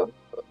issue.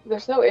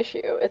 There's no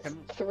issue.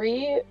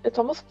 It's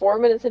almost 4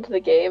 minutes into the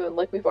game, and,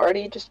 like, we've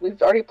already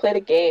played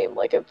a game,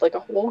 like a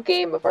whole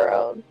game of our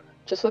own,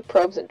 just with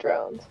probes and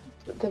drones.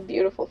 It's a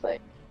beautiful thing.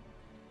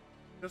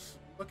 Just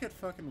look at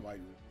fucking WhiteRuski.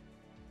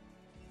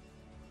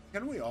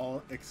 Can we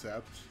all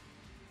accept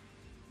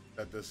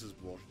that this is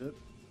bullshit?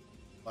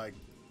 Like,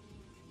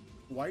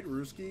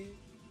 WhiteRuski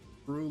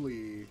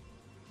truly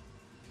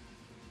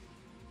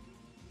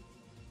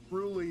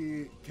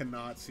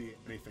cannot see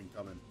anything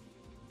coming.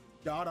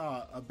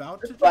 Dada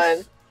about to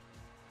just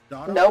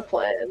Dada, no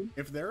plan.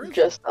 If there is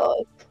just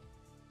us.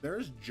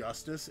 There's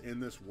justice in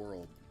this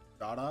world,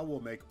 Dada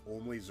will make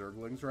only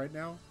Zerglings right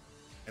now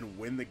and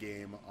win the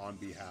game on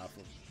behalf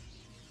of...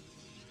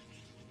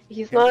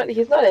 He's not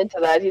into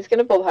that. He's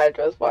gonna build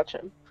Hydras, watch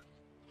him.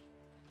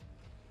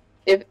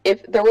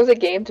 If there was a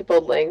game to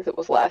build Lings, it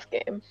was last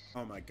game.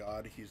 Oh my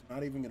god, he's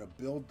not even gonna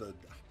build the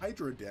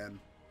Hydra Den.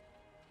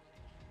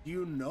 Do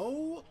you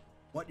know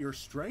what your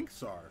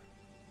strengths are?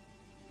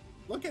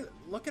 Look at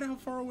how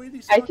far away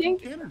these fucking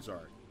cannons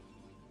are.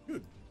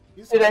 Dude,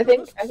 I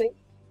think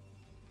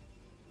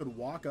could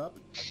walk up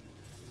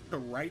to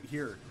right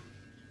here.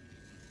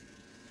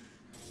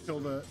 Kill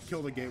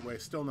the gateway,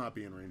 still not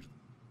be in range.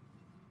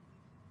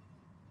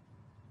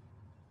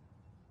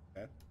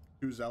 Okay.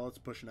 2 zealots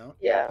pushing out.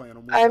 Yeah. Playing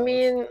them with I zealots.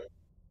 mean,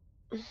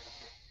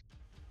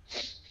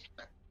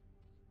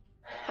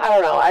 I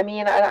don't know. I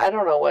mean, I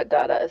don't know what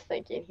Dada is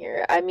thinking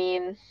here. I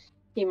mean,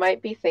 he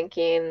might be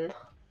thinking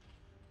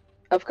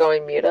of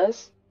going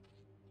mutas.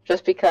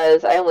 Just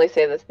because, I only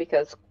say this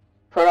because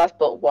Protoss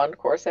built 1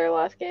 Corsair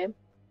last game.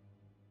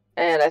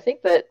 And I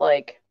think that,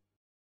 like,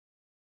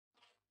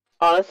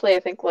 honestly,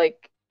 I think,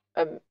 like,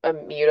 a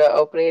muta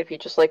opening, if you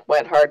just, like,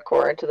 went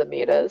hardcore into the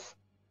mutas.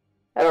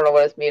 I don't know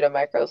what his muta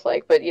micro's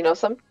like, but, you know,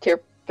 some tier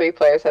 3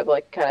 players have,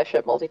 like, kind of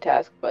shit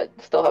multitask, but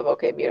still have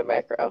okay muta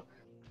micro.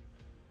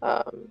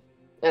 And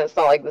it's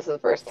not like this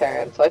is versus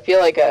Terran, so I feel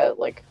like a,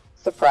 like,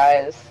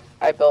 surprise,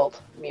 I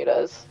built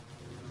mutas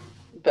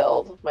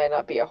build might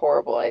not be a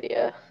horrible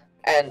idea.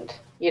 And,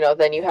 you know,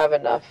 then you have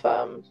enough,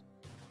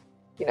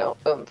 you know,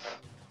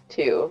 oomph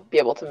to be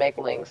able to make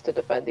lings to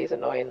defend these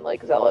annoying,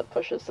 like, zealot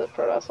pushes that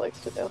Protoss likes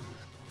to do.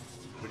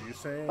 Would you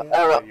say I don't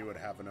know. that you would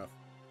have enough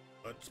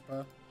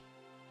chutzpah?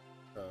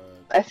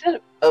 I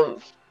said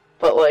oomph,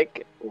 but,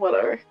 like,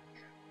 whatever.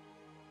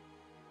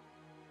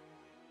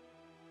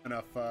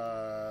 Enough,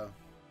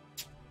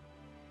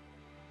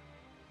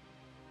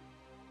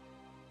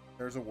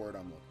 there's a word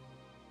I'm looking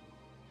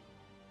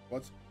for.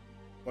 What's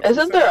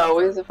Isn't there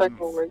always a a fucking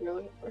word you're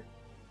looking for?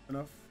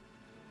 Enough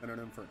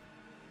synonym for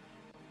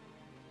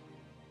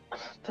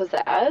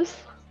Pizzazz?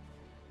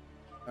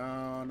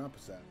 not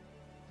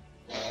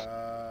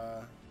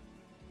pizzazz.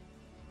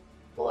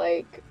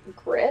 Like,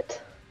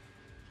 grit?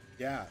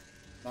 Yeah,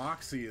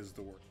 moxie is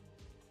the word.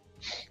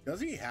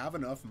 Does he have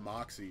enough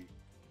moxie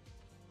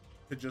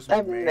to just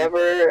I've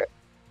literally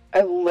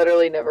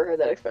never heard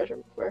that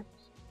expression before.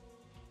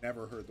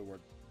 Never heard the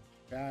word.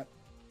 Chat.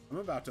 I'm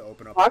about to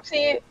open up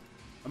Moxie.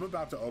 I'm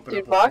about to open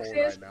Dude, up a poll Moxie's...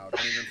 right now.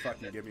 Don't even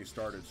fucking get me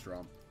started,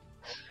 Strom.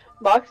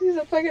 Moxie's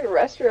a fucking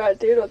restaurant,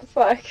 dude. What the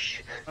fuck?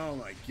 Oh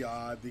my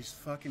god, these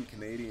fucking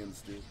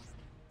Canadians, dude.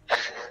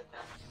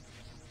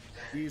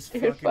 These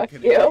Dude, fucking fuck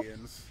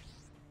Canadians. You.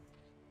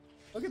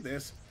 Look at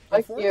this. Fuck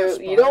Before you.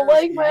 the You don't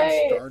like Spires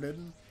my... even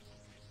started,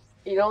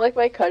 You don't like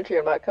my country.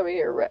 I'm not coming to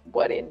your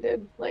wedding,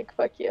 dude. Like,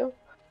 fuck you.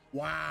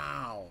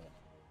 wow.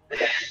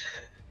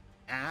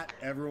 At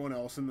everyone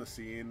else in the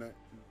scene,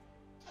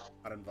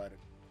 not invited.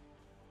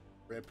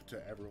 Rip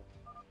to everyone.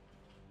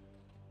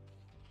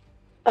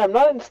 I'm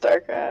not in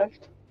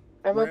Starcraft.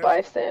 I'm a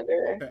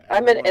bystander.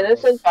 I'm an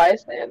innocent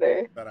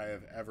bystander that I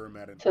have ever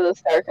met in to the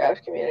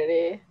Starcraft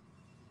community.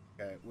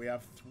 Okay, we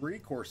have 3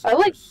 Corsairs. I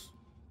like...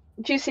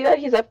 Do you see that?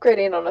 He's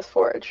upgrading on his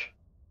forge.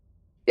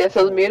 Yeah,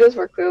 so the mutas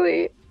were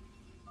clearly...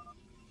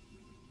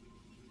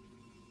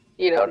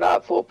 You know,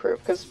 not foolproof,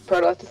 because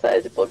Protoss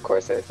decided to build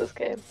Corsairs this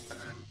game.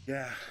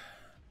 Yeah.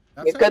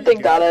 It's a good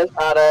thing Dada is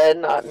Dada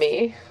and not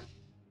me.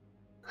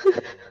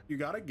 You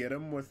gotta get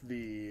him with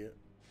the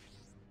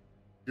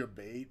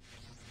debate.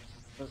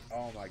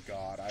 Oh my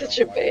god, I don't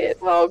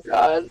debate. Like oh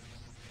god.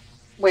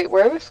 Wait,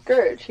 where was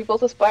Scourge? He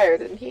built a Spire,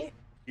 didn't he?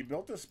 He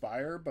built a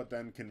Spire, but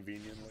then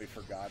conveniently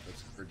forgot that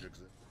Scourge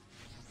existed.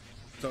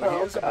 So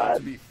he is about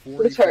to be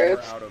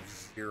 44 out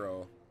of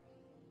 0.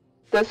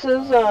 This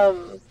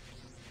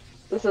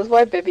is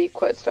why Bibby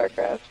quit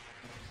StarCraft.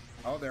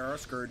 Oh, there are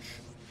Scourge.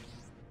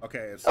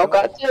 Okay, it's still,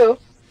 god, 2.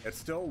 It's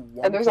still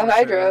 1. And there's a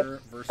Hydra.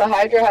 The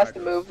Hydra has to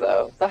move,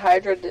 though. The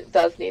Hydra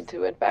does need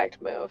to, in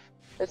fact, move.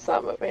 It's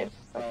not moving.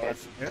 Okay. Oh,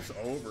 it's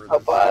over. Oh,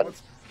 god.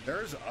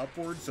 There's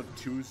upwards of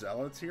 2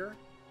 Zealots here.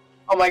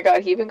 Oh my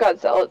god, he even got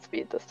Zealot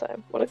speed this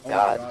time. What a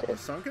god. The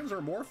Sunkens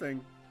are morphing.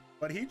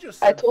 But he just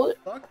said, I told you.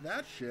 Fuck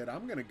that shit.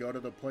 I'm gonna go to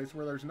the place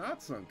where there's not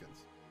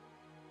Sunkens.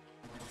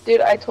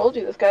 Dude, I told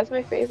you, this guy's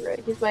my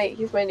favorite. He's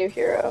my new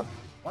hero.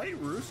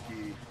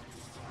 WhiteRuski,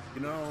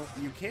 you know,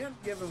 you can't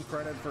give him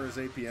credit for his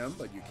APM,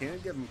 but you can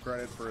give him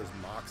credit for his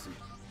Moxie.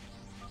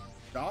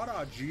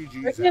 Dada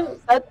GG's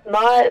out.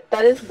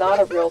 That is not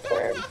a real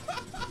term.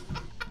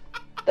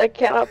 That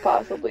cannot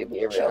possibly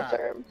be a real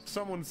term.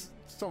 Someone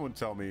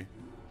tell me.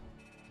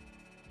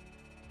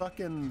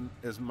 Fucking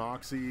is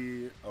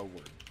Moxie a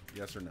word?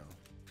 Yes or no?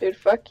 Dude,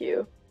 fuck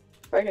you.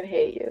 I fucking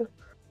hate you.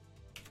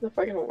 The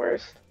fucking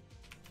worst.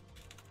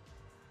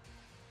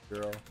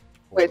 Girl.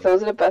 Wait, so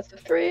is it a best of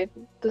 3?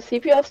 Does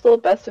CPL still a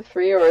best of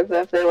 3, or is it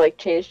if they like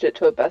changed it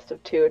to a best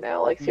of 2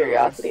 now, like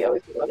Curiosity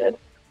always wanted?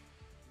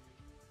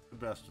 The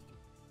best of 2.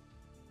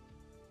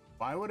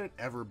 Why would it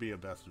ever be a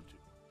best of 2?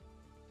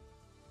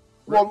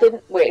 Well,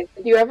 did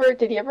you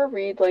ever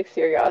read like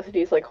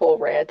Curiosity's like whole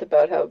rant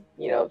about how,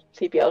 you know,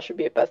 CPL should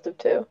be a best of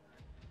 2?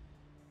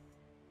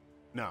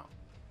 No.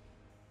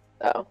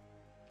 Oh.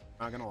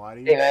 Not gonna lie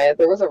to you. Anyway,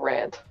 there was a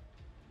rant.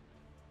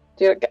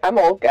 Dude, I'm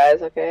old,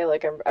 guys. Okay,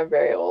 like I'm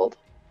very old.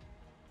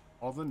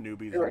 All the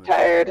newbies. They're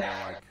retired.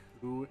 Are like,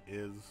 who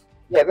is?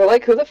 Yeah, they're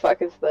like, who the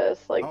fuck is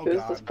this? Like,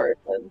 who's this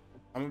person?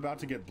 I'm about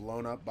to get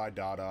blown up by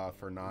Dada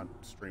for not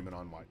streaming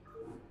on White.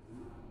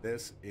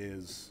 This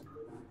is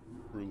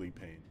truly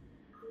pain.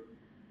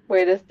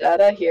 Wait, is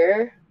Dada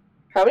here?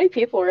 How many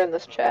people are in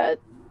this chat?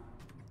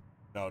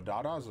 No,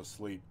 Dada's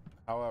asleep.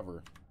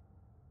 However,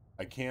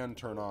 I can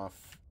turn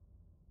off.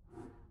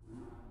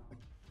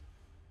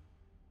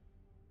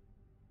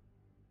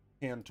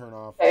 Can turn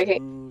off Okay.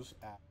 news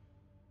app.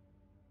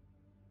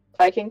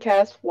 I can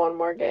cast one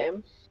more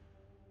game.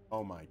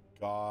 Oh my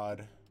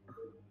god.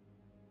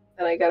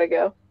 And I gotta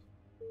go.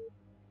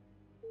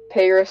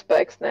 Pay your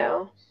respects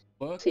now.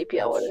 Look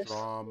CPL at winners.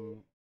 STROM.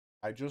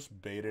 I just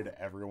baited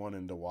everyone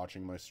into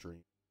watching my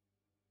stream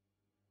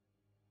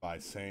by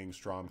saying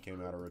STROM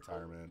came out of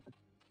retirement.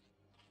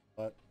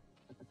 But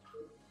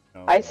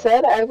no, I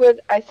said I would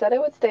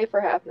stay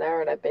for half an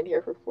hour, and I've been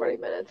here for 40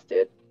 minutes,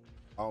 dude.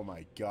 Oh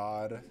my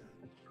god.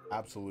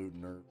 Absolute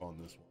nerve on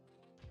this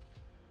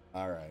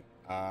one. Alright.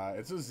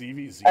 It's a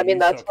ZVZ, I mean,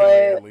 that's so can I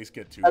why at least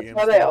get 2 that's games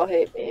why they done? all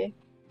hate me.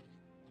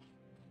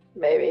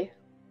 Maybe.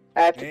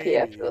 I have to pee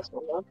after Maybe. this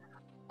one, though.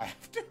 I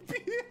have to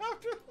pee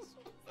after this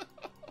one.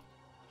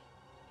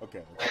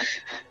 Okay.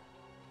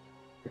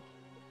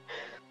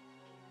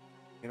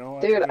 You know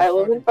what? Dude, Just I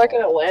live in fucking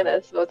call it.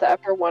 Atlanta, so it's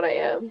after 1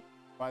 a.m.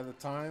 By the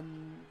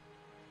time...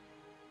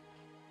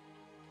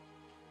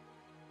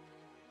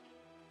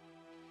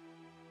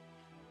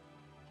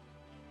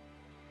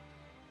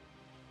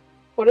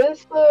 What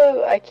is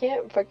the... I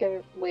can't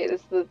fucking... Wait,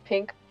 is the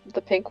pink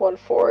one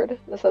Ford?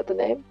 Is that the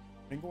name?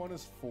 Pink one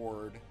is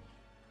Ford,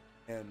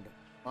 and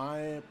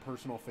my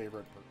personal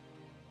favorite person,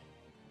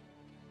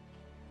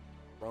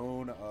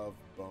 Throne of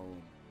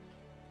Bone.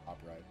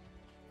 Top right.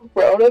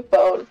 Road of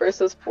Bone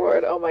versus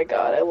Ford. Oh my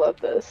god, I love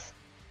this.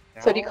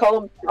 Now, So do you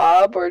call him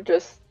Bob, or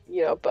just,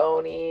 you know,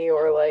 Boney,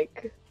 or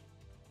like...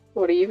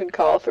 What do you even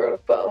call Throne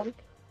of Bone?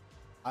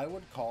 I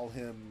would call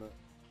him...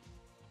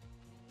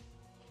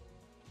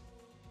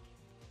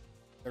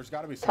 There's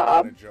got to be some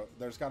Tom? kind of joke.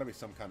 There's got to be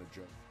some kind of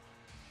joke.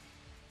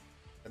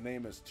 The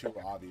name is too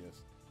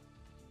obvious.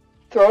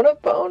 Throne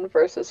of Bone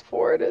versus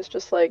Ford is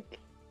just like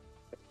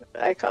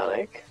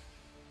iconic.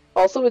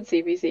 Also with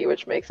ZVZ,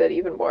 which makes it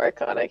even more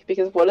iconic,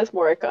 because what is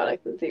more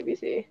iconic than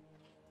ZVZ?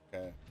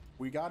 Okay.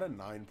 We got a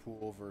 9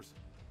 pool versus...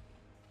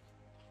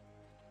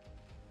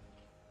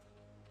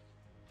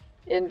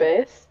 In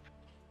base?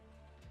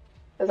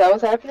 Is that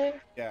what's happening?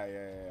 Yeah.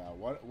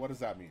 What does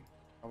that mean?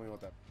 Tell me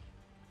what that...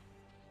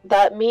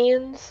 That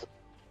means,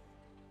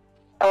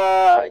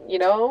 you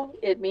know,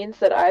 it means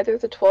that either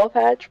the 12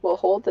 hatch will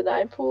hold the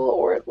 9 pool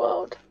or it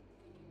won't.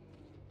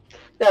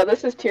 Now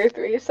this is tier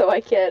 3, so I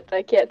can't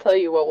tell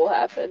you what will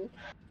happen.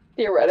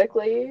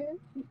 Theoretically,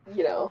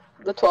 you know,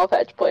 the 12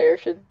 hatch player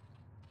should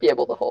be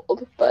able to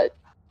hold, but,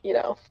 you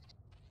know,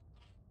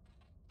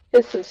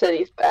 his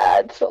SimCity's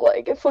bad, so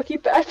like it's looking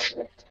bad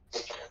for it.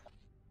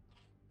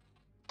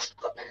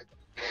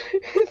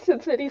 His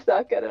SimCity's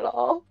not good at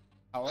all.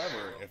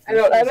 However, if I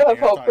this don't was have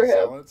hope for him.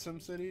 anti-zealot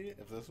SimCity,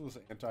 if this was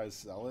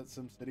anti-zealot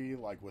SimCity,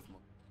 like with...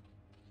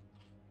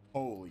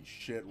 Holy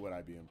shit, would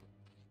I be in...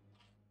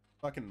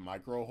 Fucking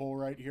micro hole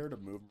right here to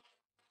move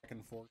back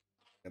and forth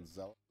against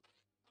zealot.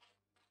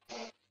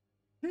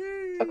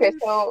 Okay,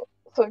 so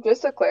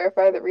just to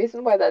clarify, the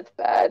reason why that's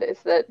bad is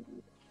that,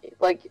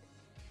 like,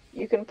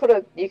 you can put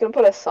a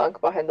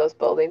sunk behind those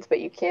buildings, but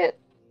you can't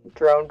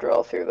drone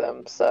drill through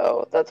them.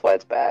 So that's why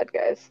it's bad,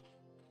 guys.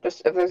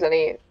 Just if there's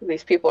any of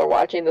these people are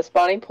watching, the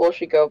spawning pool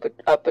should go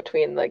up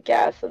between the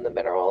gas and the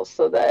minerals,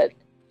 so that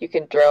you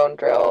can drone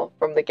drill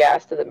from the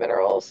gas to the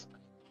minerals,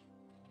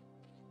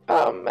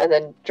 and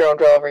then drone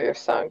drill over your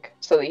sunk,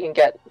 so that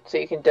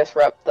you can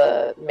disrupt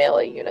the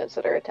melee units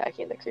that are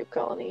attacking the creep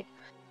colony.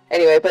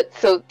 Anyway, but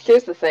so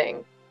here's the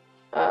thing.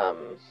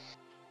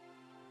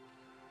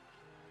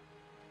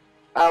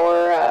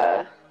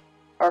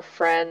 Our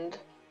friend,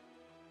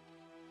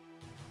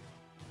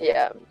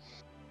 yeah,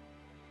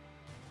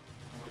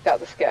 got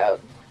the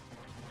scout.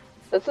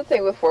 That's the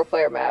thing with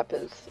 4-player map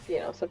is, you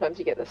know, sometimes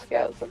you get the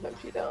scout,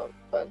 sometimes you don't.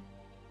 But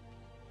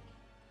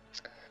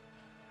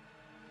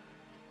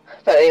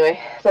anyway,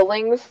 the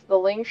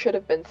Ling should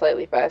have been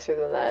slightly faster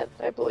than that,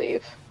 I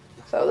believe.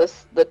 So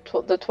the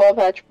 12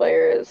 hatch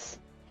player is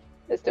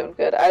doing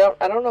good. I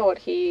don't know what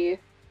he...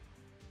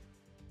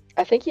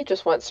 I think he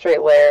just went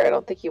straight lair. I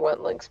don't think he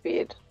went link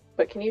speed.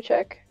 But can you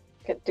check?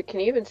 Can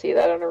you even see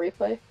that on a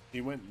replay?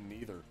 He went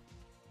neither.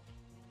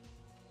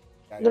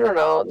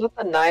 No.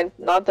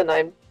 Not the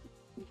 9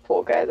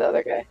 pool guy, the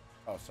other guy.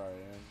 Oh, sorry.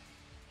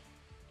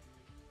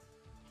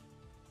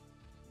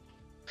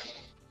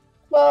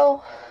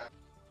 Well,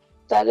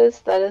 that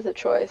is a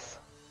choice.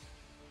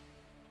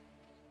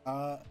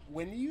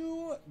 When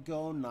you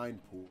go 9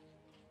 pool,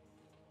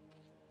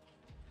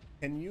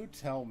 can you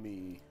tell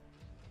me,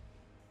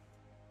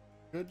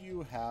 should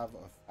you have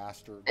a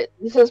faster...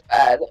 This is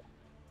bad.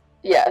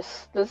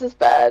 Yes, this is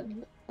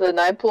bad. The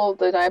 9 pool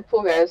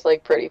guy is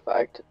like pretty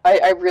fucked.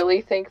 I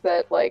really think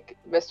that like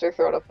Mr.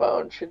 Throne of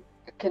Bone should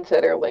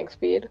consider link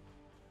speed,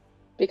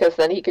 because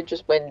then he could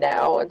just win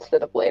now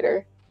instead of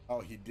later.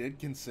 Oh, he did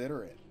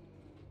consider it.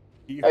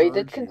 He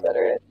did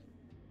consider it.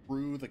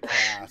 Through the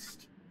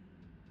cast,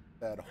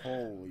 said,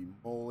 holy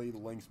moly,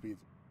 link speed.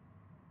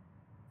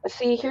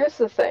 See, here's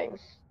the thing.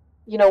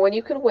 You know, when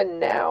you can win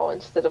now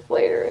instead of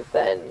later,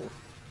 then,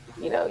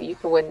 you know, you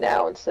can win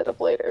now instead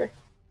of later.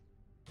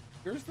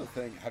 Here's the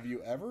thing. Have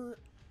you ever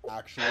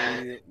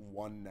actually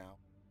won now?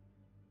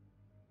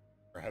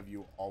 Or have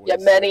you always Yeah,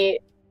 many...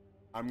 said,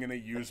 I'm going to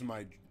use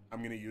my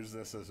I'm gonna use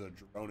this as a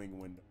droning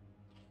window.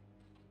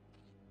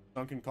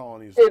 Sunken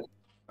colonies. Dude,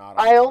 Not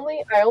I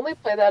only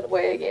play that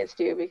way against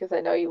you because I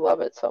know you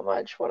love it so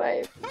much when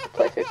I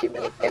play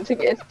 50-minute games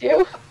against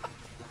you.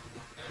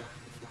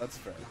 That's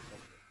fair.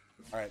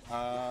 All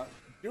right.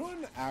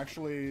 Doing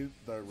actually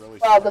the really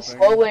Wow, the thing,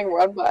 slowing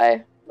run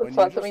by. That's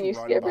not something you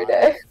see every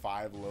day.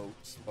 5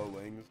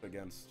 slowlings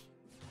against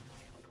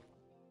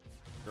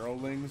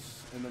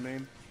girllings in the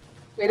main.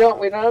 We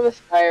don't have a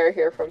Spire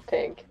here from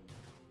Pink.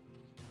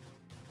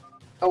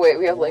 Oh wait,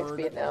 we have link Word,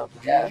 speed now.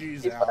 GG's Yeah,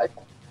 he's out. fine.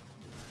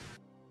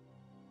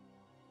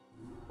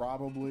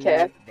 Probably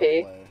KFP.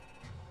 the play.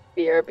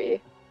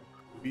 BRB.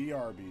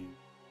 BRB.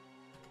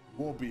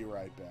 We'll be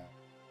right back.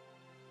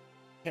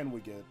 Can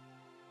we get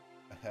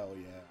a hell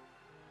yeah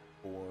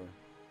for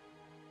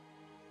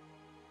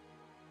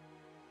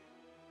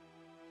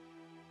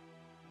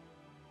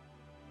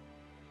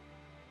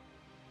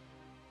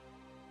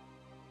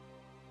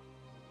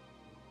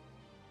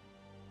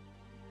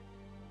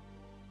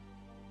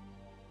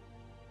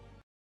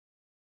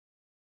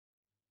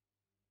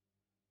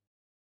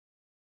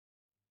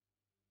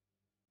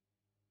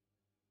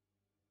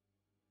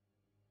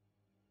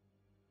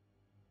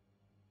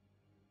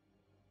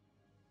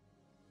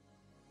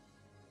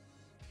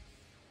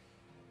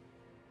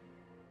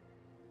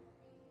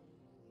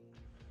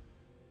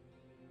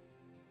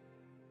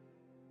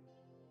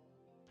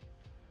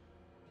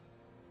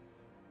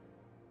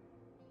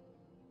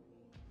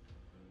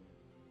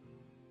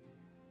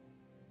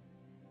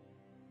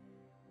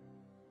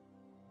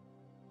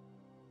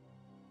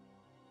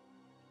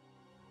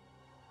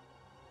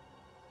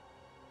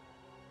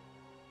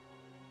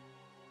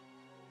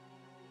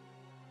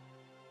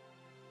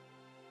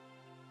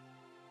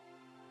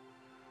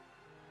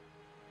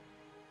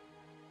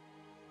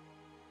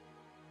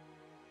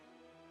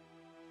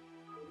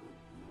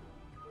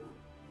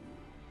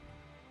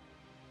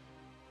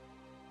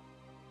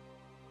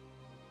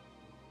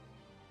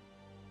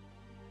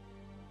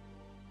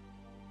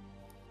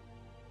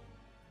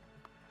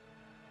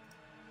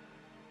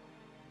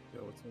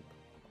what's up?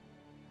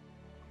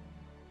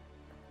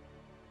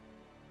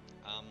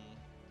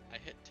 I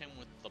hit Tim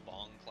with the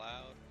bong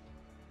cloud.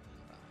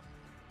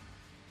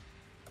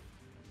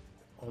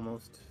 And,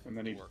 Almost. And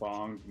then he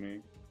bonged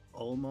me.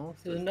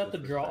 Almost. Isn't that the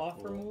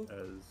draw-off remove?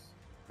 As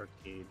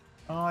arcade.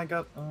 Oh, I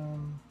got,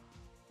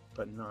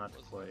 but not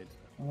quite.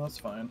 Well, that's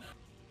fine.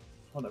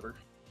 Whatever.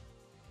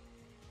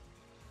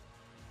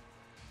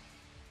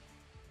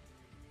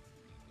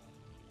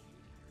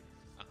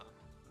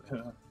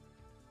 uh-huh.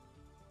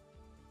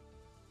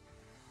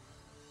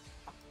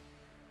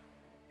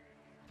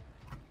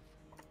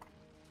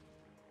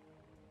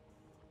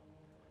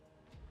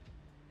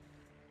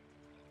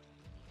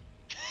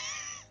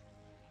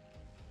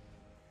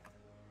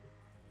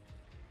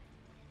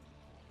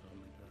 Oh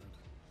my god.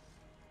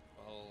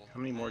 Well, How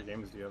many more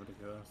games do you have to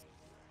go?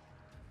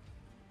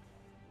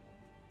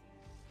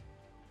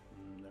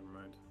 Never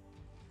mind.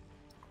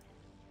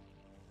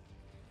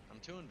 I'm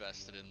too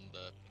invested in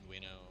the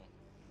Pinguino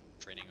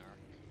training arc.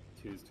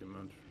 2 is too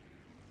much.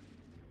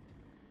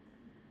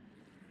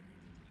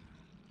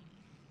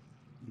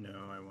 No,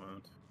 I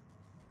won't.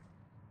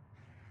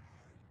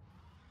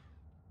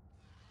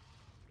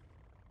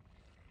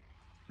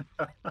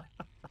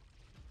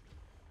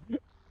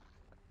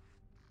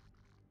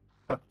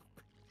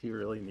 Do you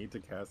really need to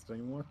cast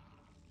anymore?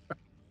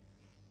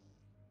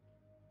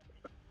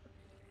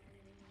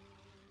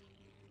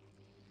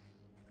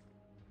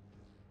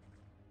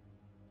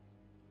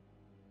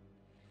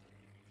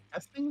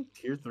 Casting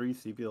tier 3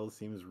 CPL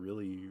seems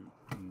really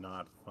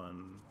not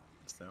fun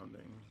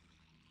sounding.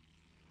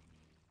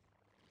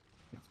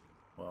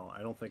 Well,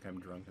 I don't think I'm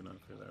drunk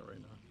enough for that right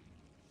now.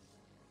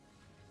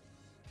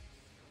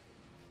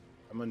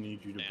 I'm gonna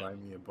need you to buy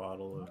me a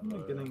bottle of. I'm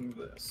not getting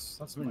this.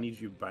 That's I'm gonna need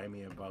you to buy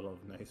me a bottle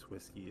of nice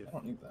whiskey if I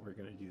don't need that. we're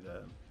gonna do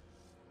that.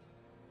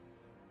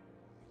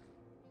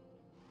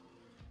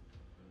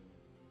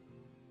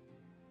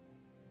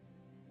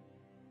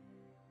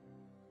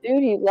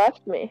 Dude, he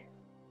left me.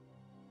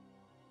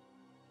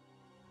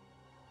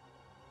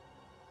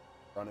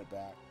 run it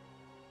back?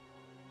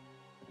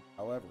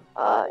 However,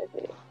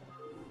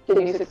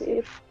 Did you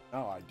succeed?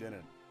 no, I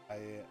didn't.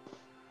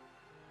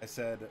 I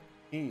said,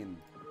 Ian,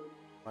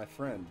 my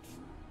friend,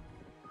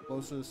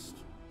 closest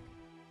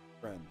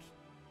friend,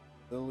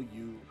 will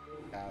you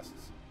cast?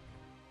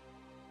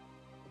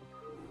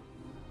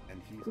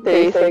 And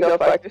Did he say go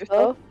fuck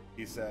yourself?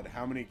 he said,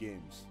 how many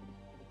games?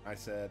 I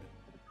said,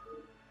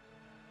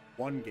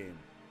 1 game.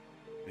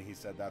 And he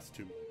said, that's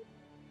too many.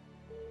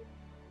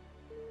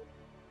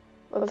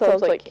 That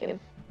sounds like Kane.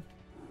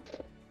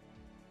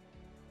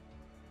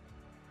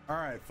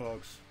 Alright,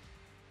 folks.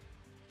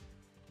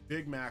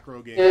 Big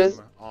macro game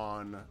Yes.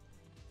 on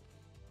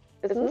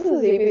Isn't this a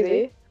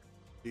ZBZ?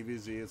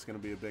 DBZ. It's going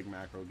to be a big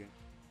macro game.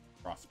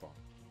 Crossbone.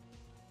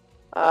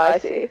 I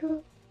see.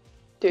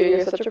 Dude,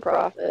 you're such a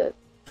prophet.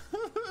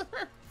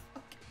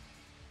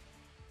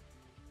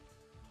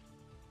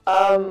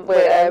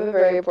 Wait, I have a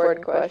very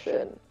important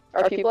question.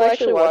 Are people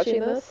actually watching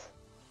this?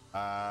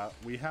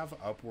 We have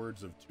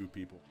upwards of 2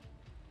 people.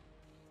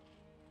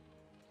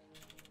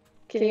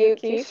 Can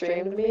you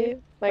stream to me,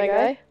 my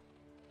guy?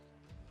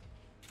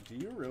 Do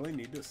you really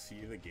need to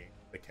see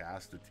the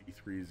cast of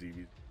T3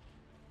 ZV?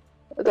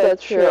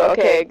 That's true.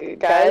 Okay,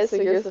 guys, so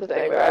here's the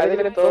thing. We're either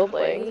gonna build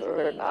Lings or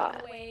we're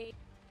not.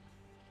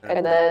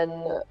 And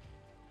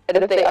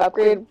if they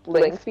upgrade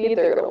Ling speed,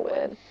 they're gonna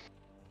win.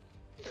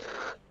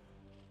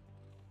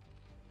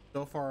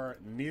 So far,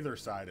 neither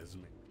side has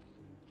made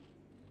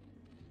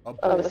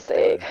A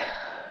mistake.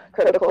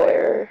 Critical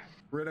error.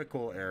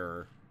 Critical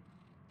error.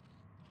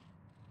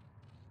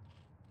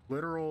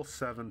 Literal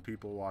 7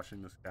 people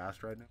watching this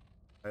cast right now.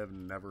 I have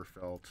never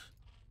felt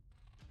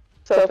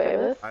So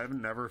famous. I have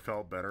never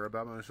felt better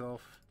about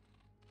myself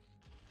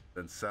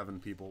than 7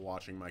 people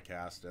watching my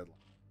cast at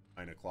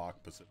 9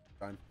 o'clock Pacific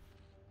time.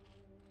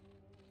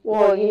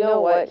 Well, you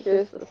know what?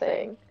 Here's the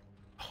thing.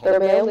 There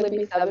may only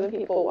be 7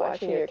 people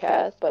watching your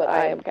cast, but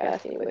I am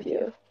casting with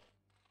you.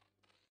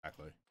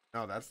 Exactly.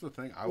 No, that's the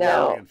thing. I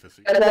Now, want to be in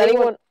physique.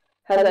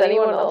 has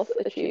anyone else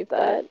achieved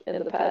that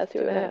in the past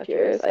 2.5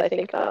 years? I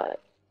think not.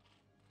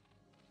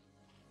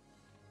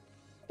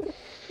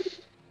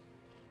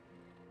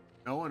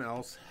 No one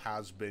else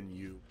has been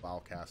you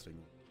while casting.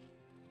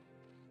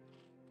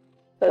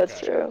 That's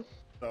Okay. true.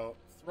 So,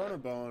 thrown a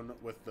bone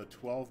with the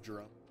 12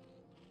 drum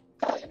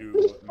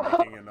to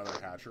making another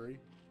hatchery.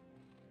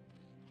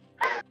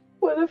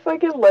 What a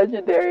fucking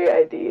legendary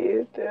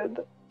ID,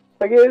 dude.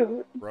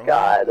 Fucking Thrown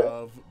God.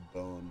 of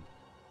bone.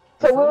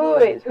 So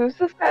wait, who's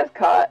this guy's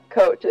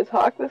coach? Is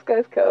Hawk this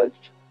guy's coach?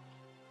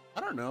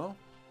 I don't know.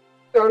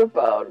 Thrown a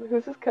bone.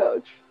 Who's his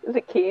coach? Is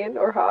it Keen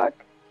or Hawk?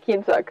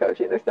 Keen's not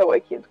coaching. There's no way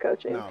Keen's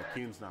coaching. No,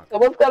 Keen's not.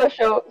 Someone's gotta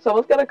show.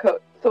 Someone's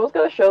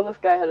gotta show this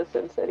guy how to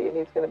Sim City, and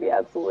he's gonna be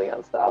absolutely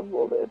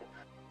unstoppable, dude.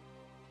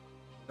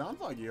 Sounds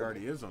like he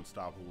already is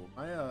unstoppable.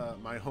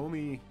 My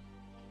homie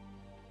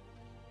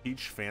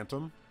Peach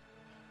Phantom,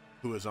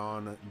 who is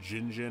on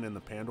Jinjin and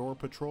the Pandora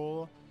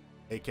Patrol,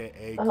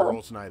 aka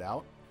Girls Night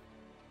Out.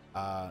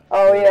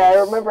 Oh yeah,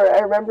 I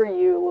remember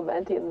you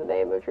lamenting the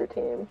name of your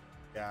team.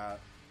 Yeah.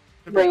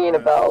 To be Ringing a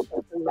honest, bell.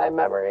 It's in my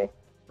memory.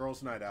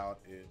 Girls Night Out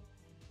is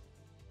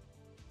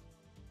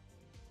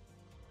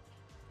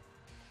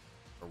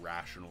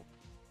irrational,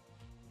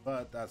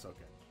 but that's okay.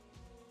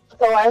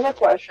 So I have a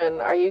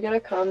question. Are you gonna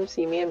come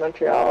see me in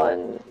Montreal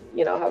and,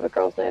 have a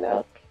girls' night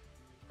out?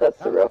 That's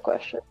the real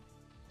question.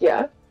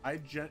 Yeah?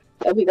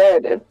 I'll be there,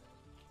 dude.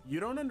 You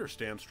don't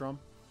understand, Strom.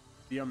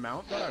 The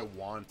amount that I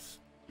want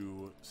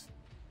to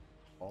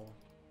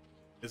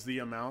is the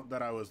amount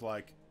that I was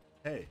like,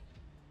 hey,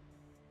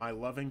 my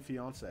loving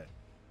fiance,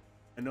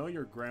 I know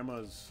your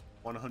grandma's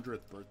 100th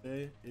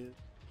birthday is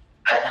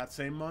that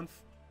same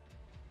month,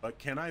 but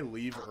can I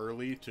leave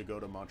early to go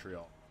to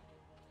Montreal?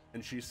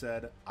 And she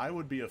said, I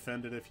would be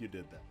offended if you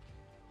did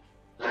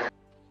that.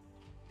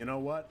 You know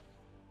what?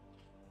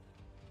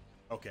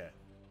 Okay.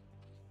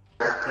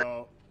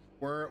 So,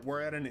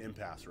 we're at an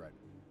impasse right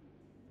now.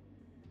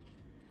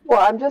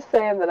 Well, I'm just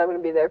saying that I'm gonna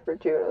be there for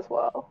June as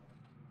well.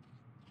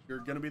 You're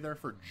going to be there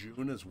for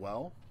June as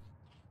well?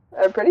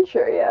 I'm pretty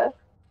sure, yeah.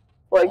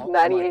 Like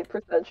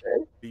 98%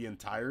 sure. The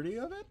entirety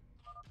of it?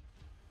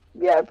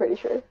 Yeah, I'm pretty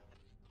sure.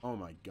 Oh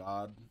my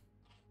god.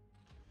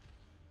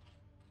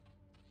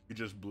 You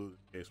just blew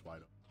the case wide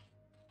open.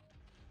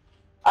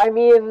 I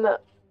mean,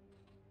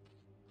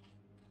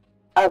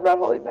 I'm not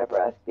holding my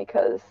breath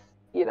because,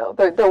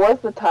 there was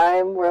the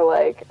time where,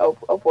 like,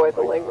 avoid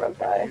the Ling run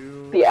by.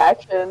 The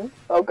action,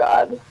 oh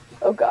god,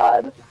 oh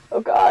god,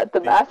 oh god, the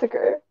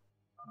massacre.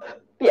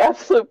 The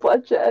absolute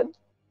bloodshed.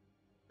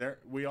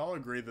 We all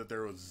agreed that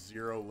there was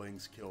 0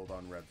 Lings killed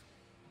on Red.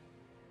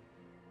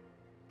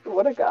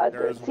 What a god,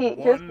 There is dude. See,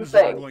 one here's the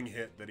thing. Zergling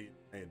hit that he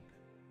made.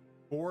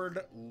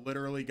 Ford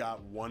literally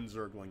got 1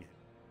 Zergling hit.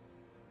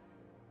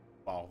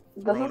 Wow.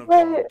 Throne of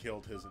Bone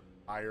killed his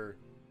entire...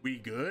 We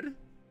good?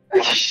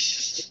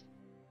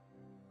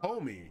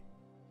 Homie.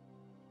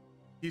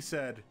 He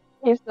said,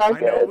 He's not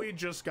good. I know we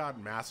just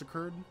got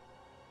massacred.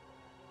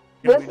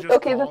 Can we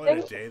just call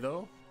it a day,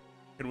 though?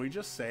 Can we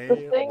just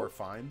say we're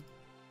fine?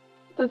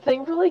 The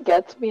thing really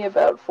gets me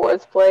about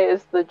Ford's play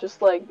is the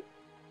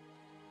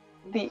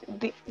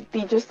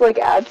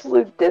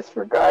absolute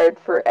disregard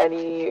for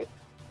any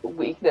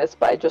weakness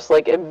by just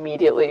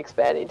immediately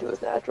expanding to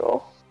his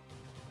natural.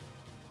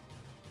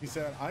 He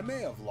said, I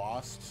may have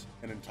lost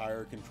an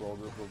entire control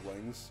group of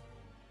Lings.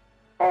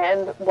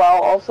 And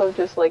while also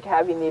just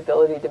having the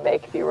ability to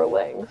make fewer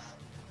Lings.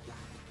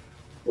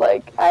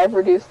 I have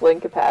reduced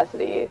Ling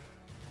capacity.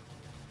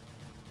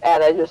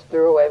 And I just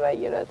threw away my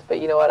units. But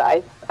you know what?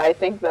 I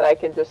think that I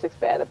can just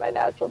expand at my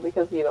natural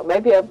because,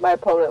 maybe my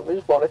opponent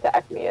just won't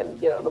attack me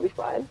and, it'll be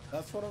fine.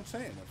 That's what I'm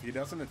saying. If he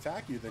doesn't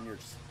attack you, then you're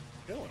just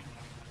killing.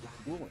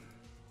 Ruling.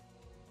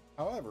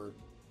 However,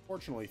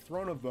 fortunately,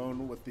 Throne of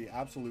Bone with the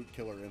absolute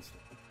killer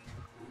instinct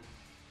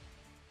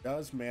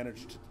does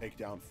manage to take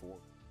down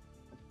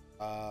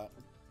 4.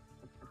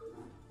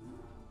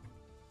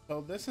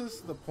 So this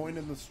is the point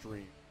in the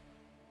stream.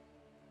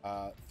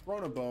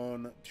 Throne of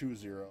Bone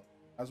 2-0.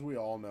 As we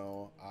all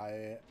know,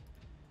 I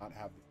not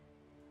have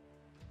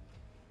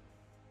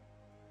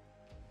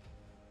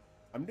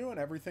I'm doing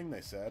everything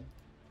they said.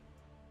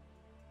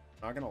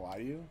 Not gonna lie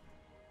to you.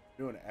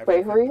 Doing everything.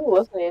 Wait, who are you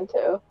listening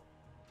to?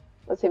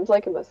 That seems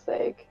like a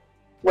mistake.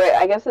 Wait,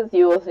 I guess it's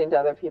you listening to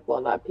other people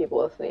and not people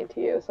listening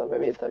to you, so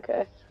maybe it's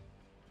okay.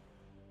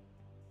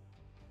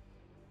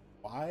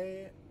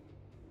 Why?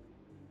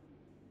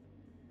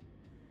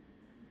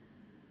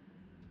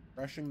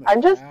 Refreshing the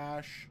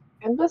cache.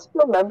 I'm just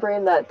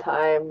remembering that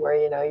time where,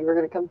 you know, you were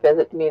gonna come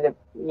visit me to,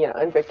 you know,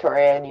 in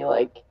Victoria, and you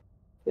like,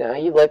 you know,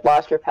 you like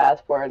lost your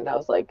passport, and I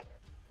was like,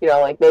 you know,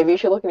 like maybe you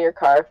should look in your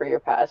car for your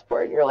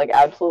passport. And you're like,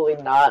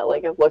 absolutely not.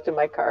 Like I've looked in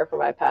my car for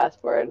my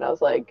passport, and I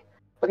was like,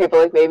 okay, but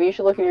like maybe you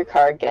should look in your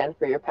car again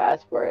for your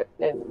passport.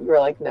 And you were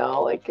like,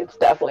 no, like it's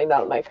definitely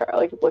not in my car.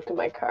 Like I've looked in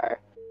my car.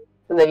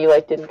 And then you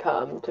like didn't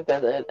come to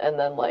visit, and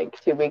then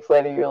like 2 weeks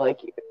later you're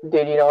like,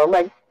 dude, you know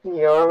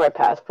where my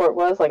passport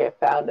was? Like I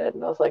found it,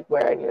 and I was like,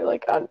 where? And you're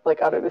like,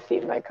 under the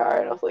seat in my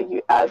car, and I was like,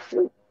 you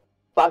absolute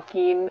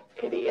fucking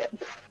idiot.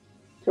 Do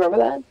you remember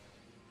that?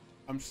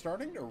 I'm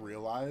starting to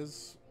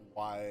realize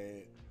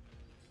why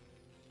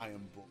I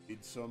am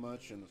bullied so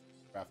much in the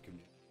Starcraft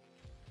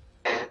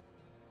community.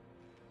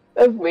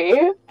 Of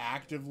me?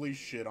 Actively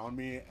shit on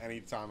me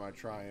anytime I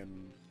try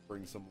and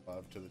bring some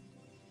love to the.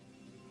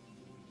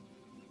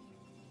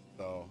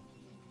 So,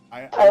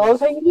 I love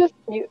how you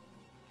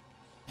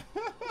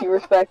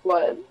respect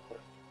what?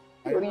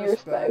 What do you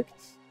respect?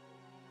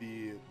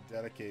 The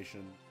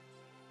dedication.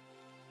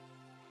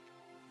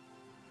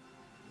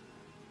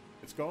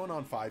 It's going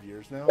on 5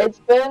 years now. It's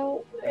been,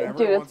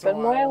 dude, it's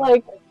been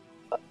the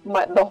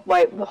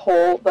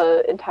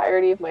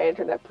entirety of my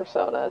internet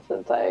persona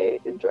since I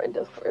joined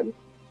Discord.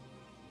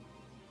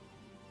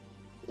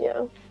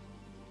 Yeah.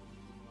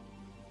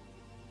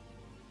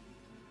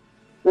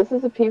 This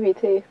is a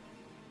PvT.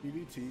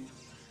 PvT.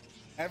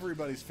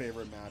 Everybody's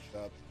favorite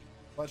matchup.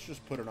 Let's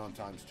just put it on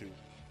 ×2.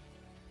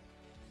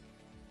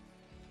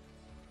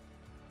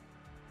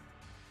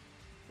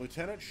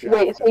 Lieutenant Shaftoe.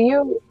 Wait, so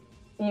you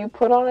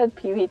put on a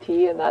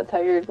PvT, and that's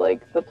how you're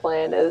like the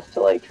plan is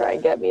to like try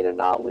and get me to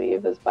not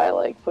leave is by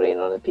like putting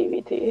on a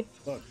PvT.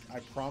 Look, I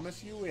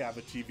promise you we have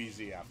a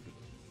TVZ after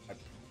this. I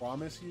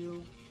promise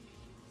you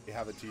we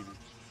have a TV.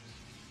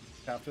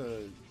 Have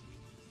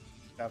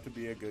to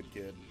be a good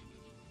kid.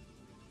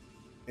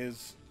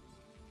 Is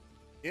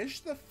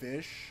Ish the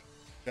Fish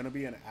gonna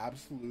be an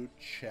absolute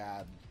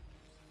Chad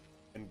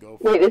and go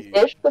for Wait, is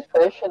Ish the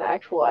Fish an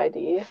actual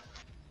ID?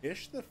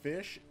 Ish the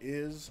Fish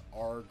is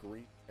our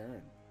green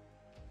Karen.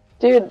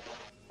 Dude,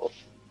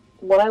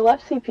 when I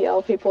left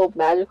CPL, people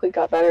magically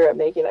got better at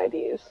making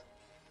IDs.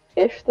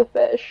 Ish the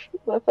Fish.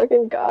 What a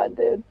fucking god,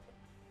 dude.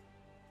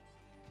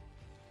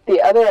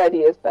 The other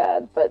ID is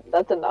bad, but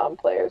that's a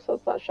non-player, so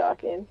it's not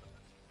shocking.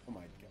 Oh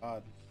my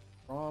god.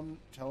 Rom,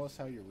 tell us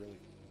how you really...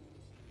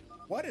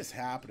 What is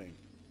happening?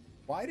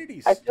 Why did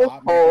he stop? I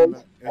feel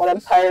cold, and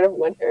I'm tired of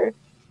winter.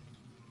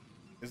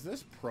 Is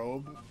this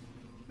probe?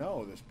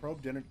 No, this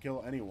probe didn't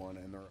kill anyone,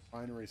 and the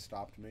refinery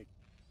stopped making.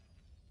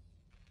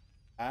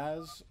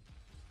 As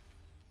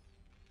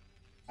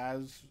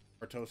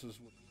Artosis,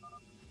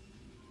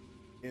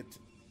 it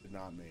did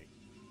not make.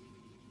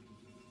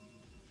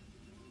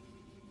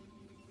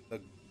 The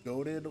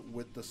goated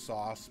with the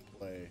sauce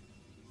play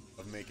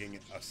of making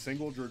a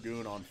single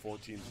Dragoon on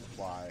 14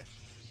 supply,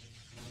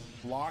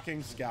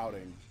 blocking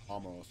scouting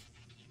almost,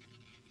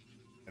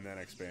 and then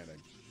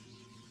expanding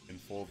in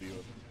full view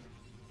of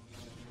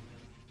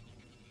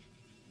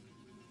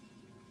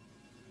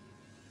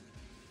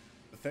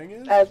the thing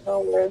is, I have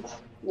no words,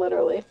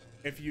 literally.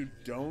 if you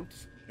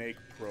don't make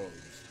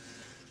probes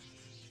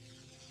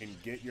and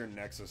get your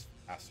Nexus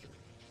faster,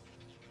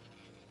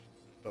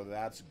 so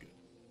that's good.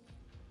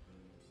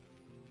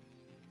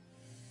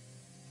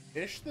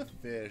 Ish the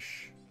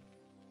Fish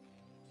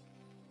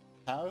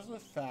has a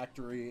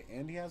factory,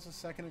 and he has a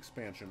second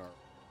expansion arc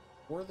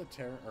before the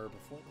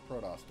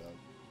Protoss does.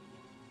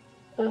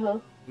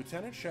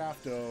 Lieutenant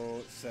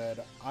Shaftoe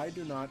said, "I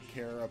do not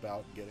care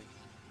about getting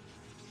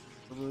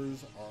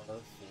servers are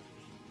for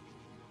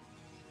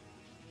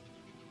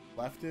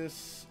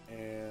leftists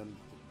and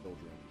the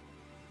children."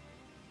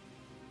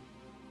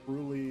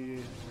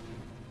 Truly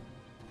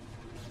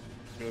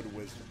good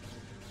wisdom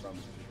from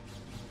him.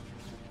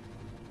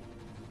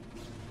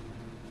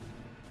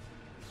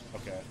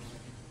 Okay.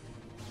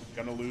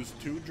 Gonna lose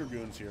 2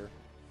 Dragoons here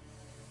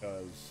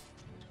because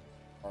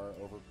are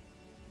over.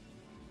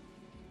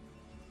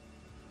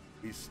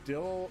 We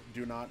still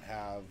do not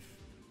have.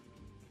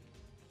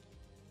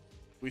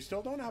 We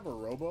still don't have a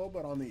robo,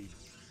 but on the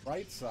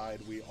right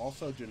side, we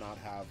also do not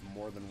have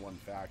more than 1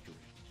 factory.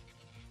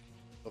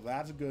 So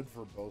that's good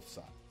for both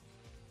sides.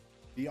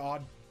 The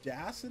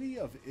audacity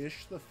of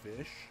Ish the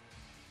Fish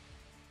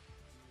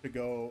to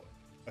go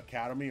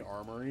Academy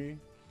Armory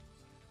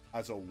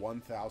as a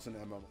 1000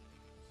 MMR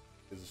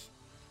is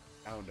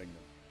pounding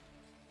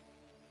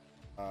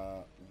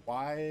them.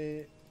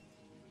 Why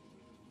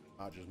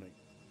not just make...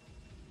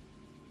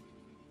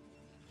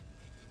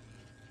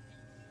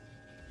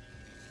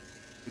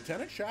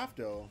 Lieutenant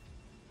Shaftoe,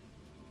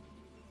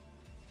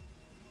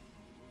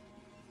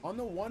 on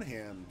the one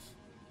hand,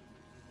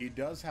 He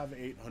does have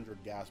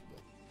 800 gas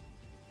built.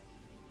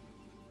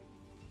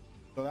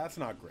 So that's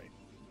not great.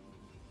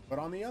 But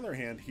on the other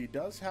hand, he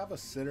does have a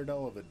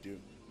Citadel of a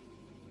Doom.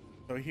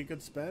 So he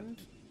could spend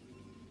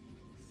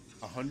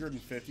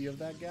 150 of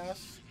that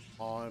gas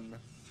on...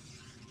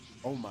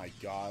 Oh my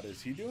god,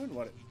 is he doing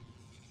what...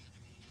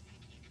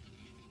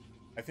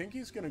 I think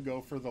he's going to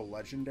go for the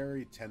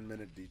legendary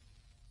 10-minute D.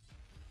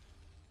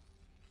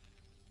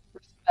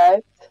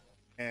 Respect.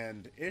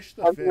 And Ish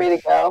the Time Fish... for me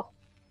to go.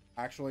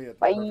 Actually, at the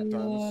Bye. perfect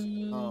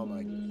times. Oh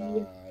my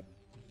god.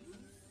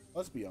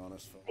 Let's be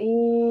honest, folks.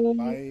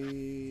 Bye. Bye.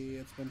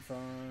 It's been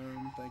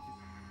fun. Thank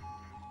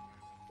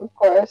you. Of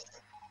course.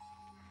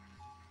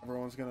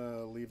 Everyone's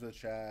gonna leave the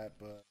chat,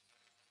 but...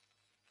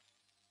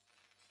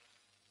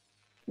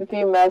 If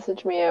you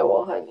message me, I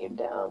will hunt you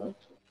down.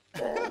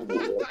 And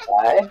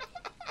goodbye.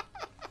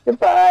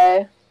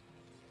 Goodbye.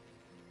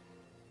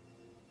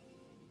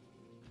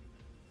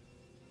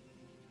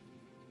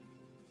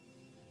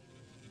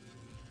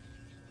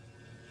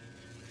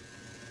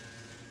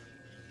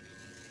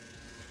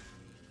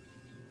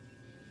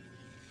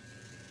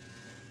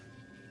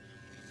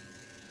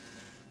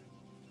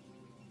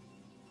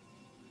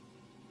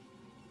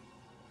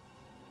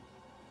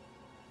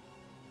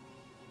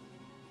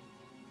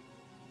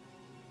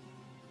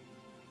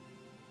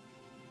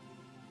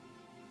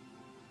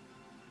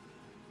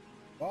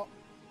 Well,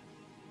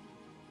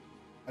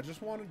 I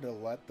just wanted to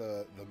let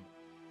the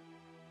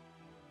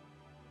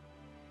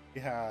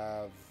we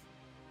have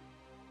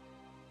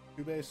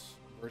 2 base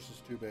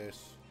versus 2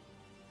 base,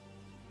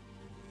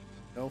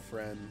 no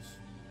friends,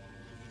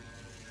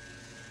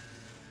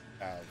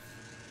 have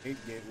 8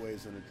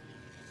 gateways and a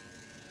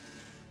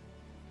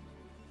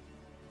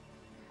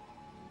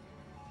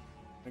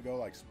gonna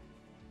go like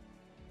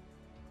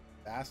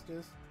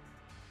fastest.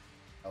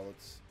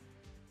 Let's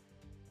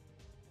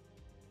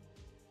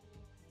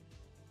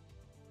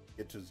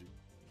get to 0.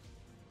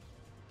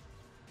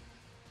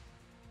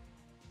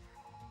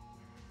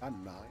 Not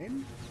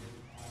 9?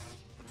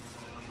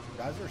 You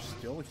guys are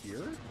still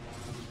here?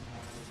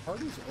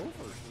 Party's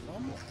over.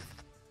 STROM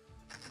left.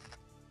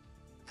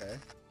 Okay.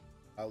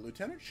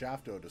 Lieutenant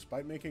Shaftoe,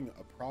 despite making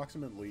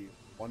approximately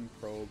 1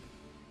 probe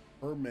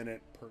per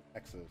minute per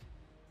Nexus,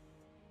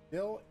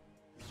 still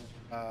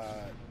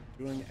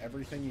doing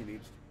everything he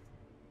needs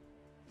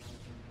to.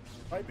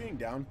 Despite being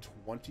down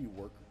 20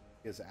 workers,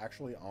 is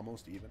actually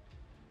almost even.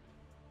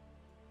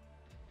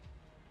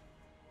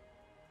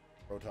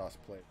 Protoss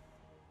play.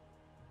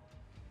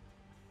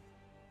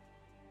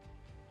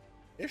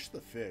 Ish the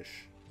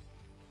Fish.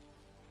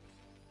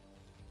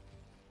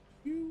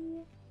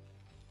 You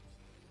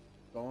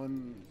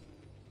going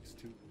is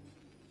too.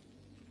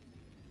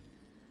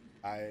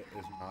 I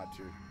is not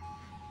too.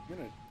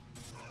 I'm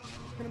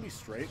gonna be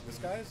straight. This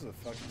guy is a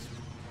fucking.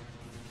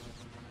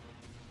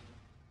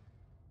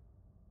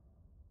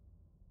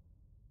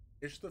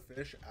 Ish the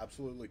Fish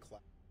absolutely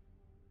clapped.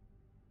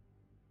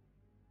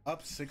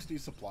 Up 60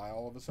 supply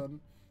all of a sudden.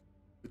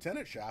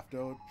 Lieutenant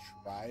Shaftoe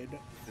tried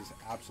his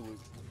absolute.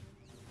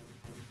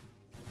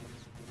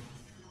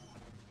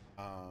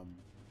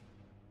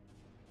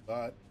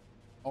 But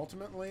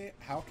ultimately,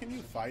 how can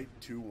you fight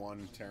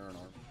 2-1 Terran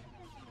army?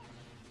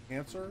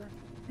 Answer: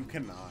 you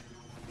cannot.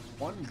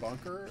 1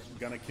 bunker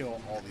gonna kill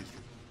all these.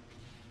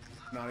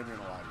 Not even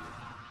gonna lie to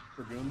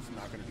you. Dragoon's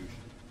not gonna do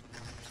shit.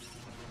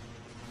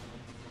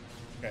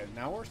 Okay,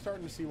 now we're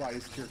starting to see why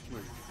he's tier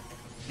 3.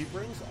 He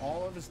brings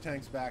all of his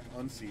tanks back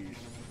unsieged,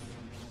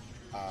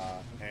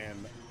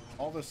 and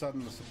all of a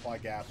sudden the supply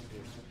gap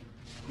is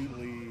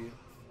completely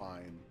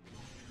fine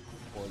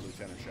for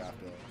Lieutenant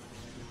Shaftoe.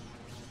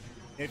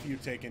 If you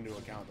take into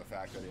account the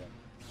fact that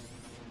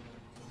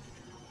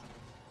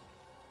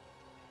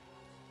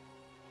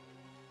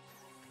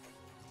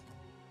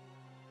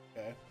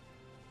Okay.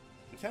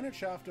 Lieutenant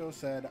Shaftoe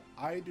said,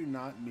 I do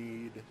not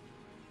need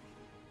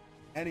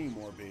any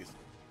more base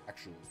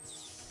actually.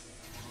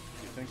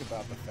 You think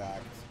about the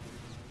fact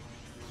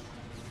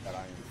that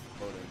I am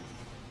floating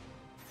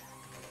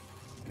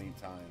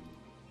anytime.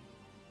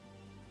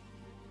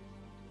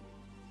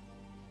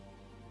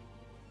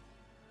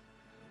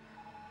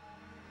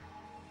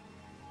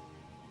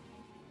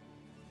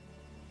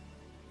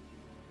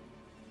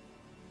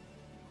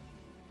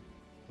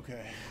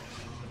 Okay.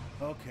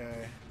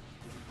 Okay.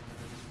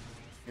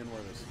 In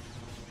where this.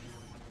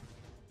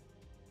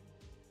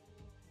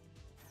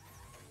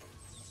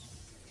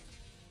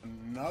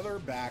 Another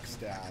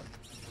backstab.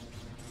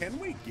 Can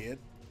we get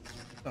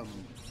some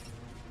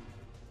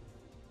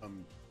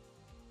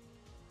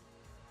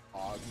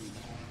Augie?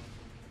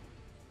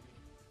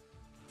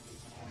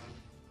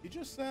 He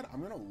just said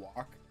I'm gonna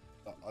walk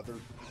the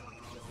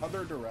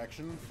other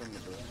direction from the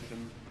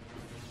direction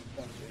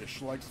that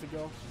Ish likes to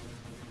go.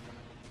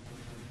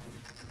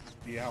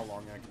 See how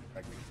long I can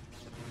protect it.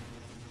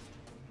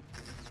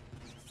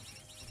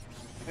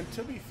 And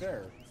to be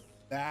fair,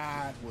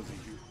 that was a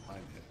huge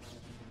mind hit.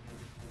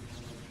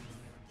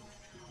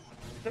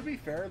 To be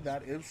fair,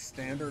 that is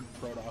standard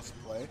Protoss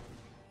play,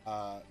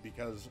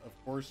 because of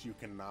course you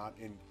cannot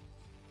in.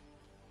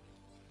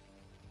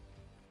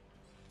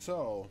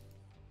 So,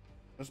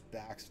 Just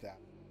backstab.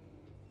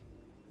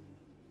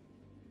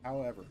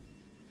 However,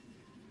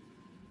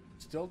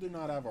 still do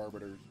not have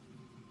arbiters.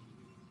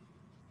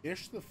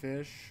 Ish the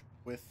fish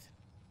with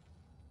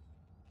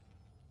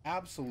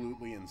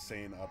absolutely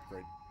insane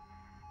upgrade.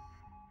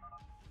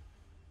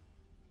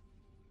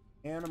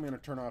 And I'm going to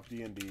turn off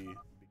D&D.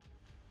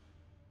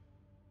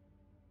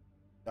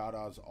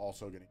 Dada's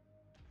also getting...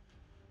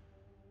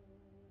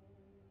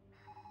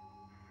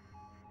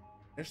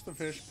 Ish the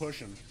fish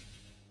pushing.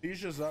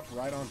 Siege's up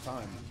right on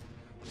time.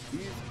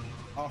 He's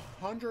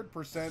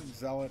 100%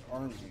 Zealot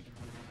army.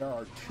 There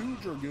are 2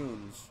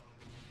 Dragoons.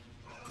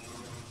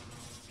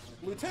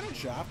 Lieutenant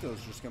Shaftoe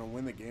is just going to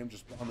win the game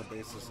just on the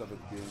basis of it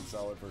being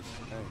Zealot versus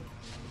tank.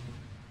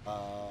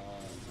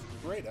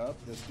 Straight up,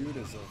 this dude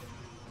is a...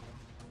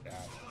 Yeah.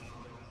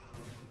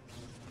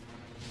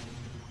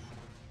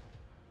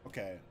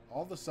 Okay,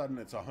 all of a sudden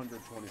it's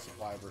 120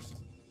 supply versus...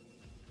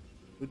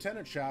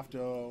 Lieutenant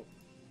Shaftoe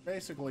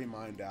basically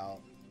mined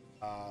out.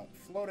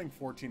 Floating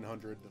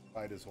 1400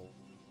 despite his hold.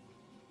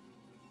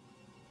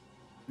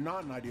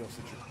 Not an ideal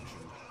situation.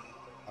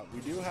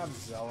 We do have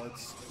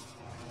Zealots.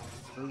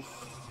 There's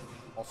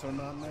also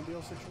not an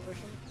ideal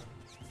situation.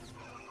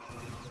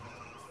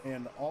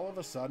 And all of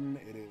a sudden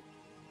it is,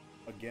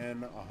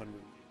 again, 100.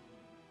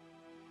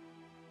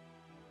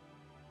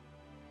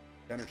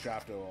 Lieutenant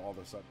Shaftoe all of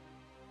a sudden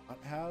not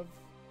have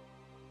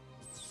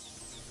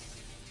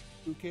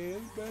 2K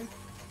bank.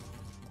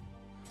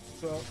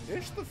 So,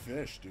 Ish the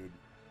fish, dude.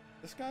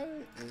 This guy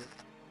is...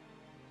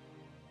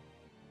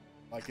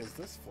 Like, is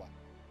this flat?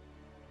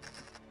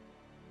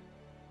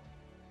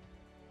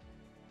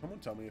 Someone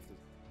tell me if this...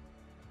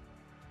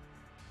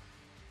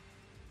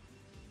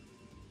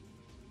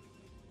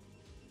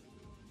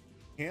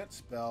 Can't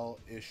spell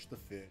Ish the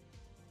fish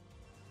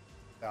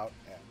without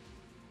F.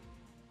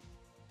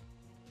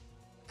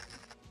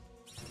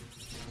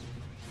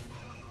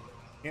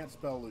 Can't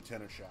spell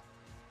Lieutenant Shaftoe.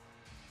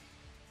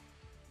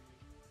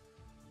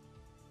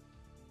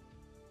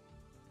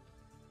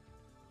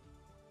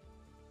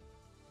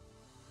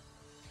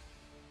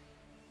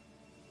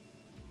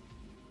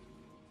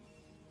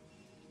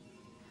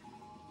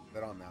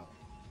 That on now.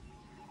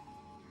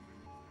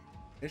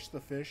 Ish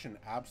the fish in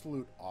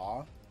absolute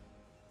awe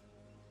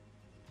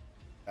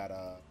at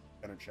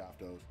Lieutenant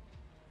Shaftoe.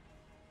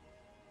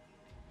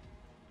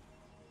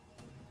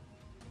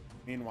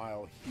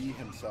 Meanwhile, he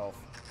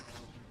himself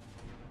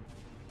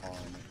on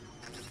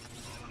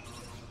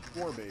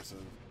 4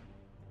 bases.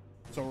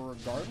 So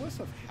regardless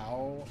of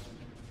how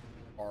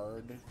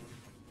hard, it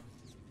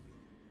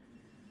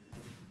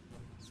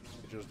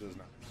just does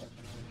not.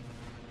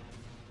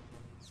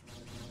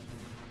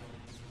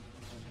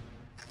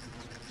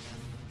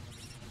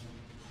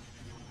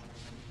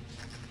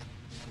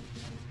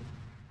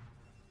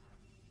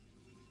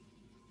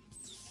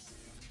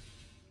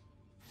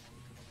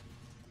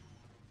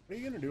 What are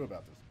you going to do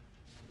about this?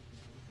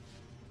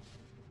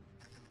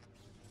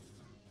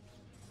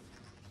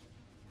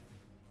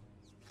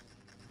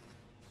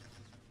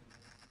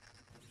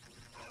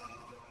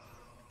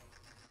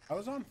 I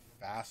was on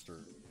faster.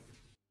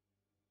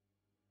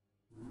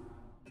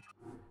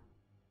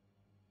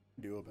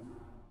 Do about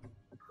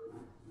it.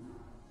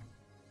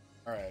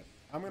 All right,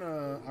 I'm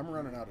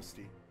running out of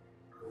steam.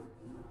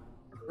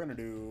 We're gonna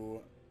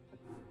do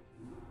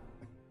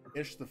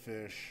Ish the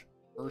fish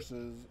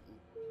versus...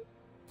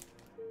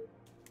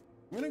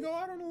 I'm gonna go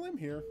out on a limb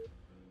here.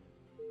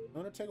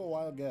 I'm gonna take a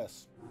wild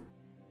guess.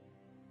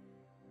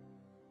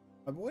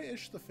 My boy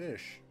Ish the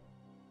fish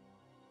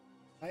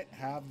might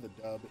have the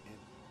dub in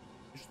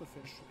Ish the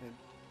fish in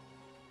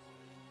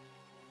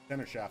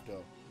Lieutenant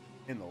Shaftoe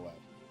in the left.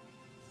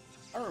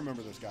 I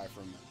remember this guy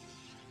from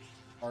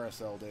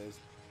RSL days.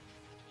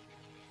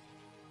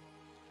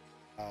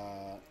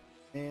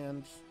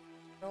 And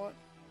you know what?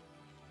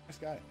 Nice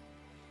guy.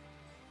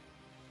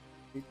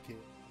 Big kid.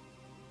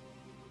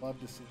 Love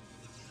to see.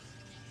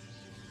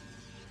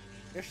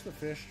 Ish the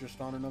fish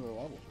just on another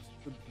level. This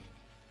could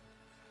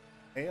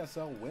be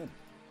ASL win.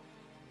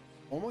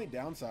 Only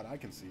downside I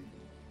can see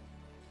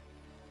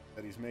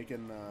that he's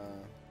making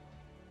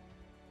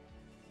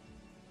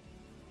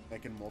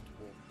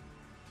multiple.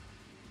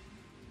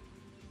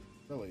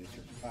 Really, it's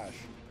your flash.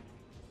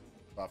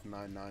 Off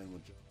 9-9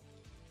 with.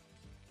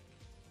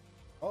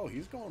 Oh,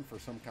 he's going for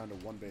some kind of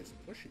 1-base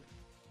push here.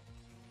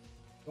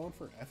 Going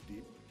for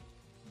FD.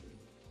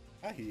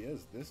 Yeah, he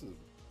is. This is.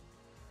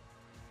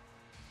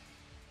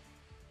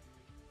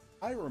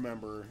 I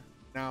remember.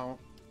 Now,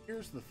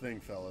 here's the thing,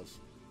 fellas.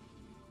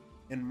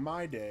 In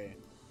my day,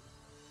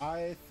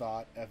 I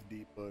thought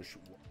FD push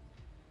was.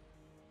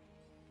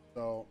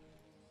 So,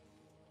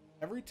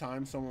 every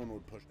time someone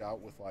would push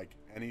out with like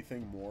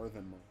anything more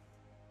than,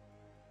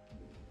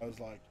 I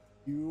was like,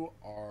 you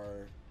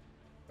are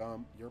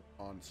dumb, you're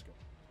pawn scope.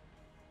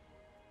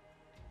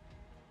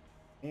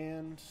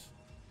 And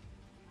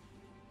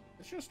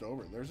it's just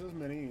over. There's as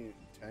many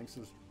tanks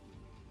as.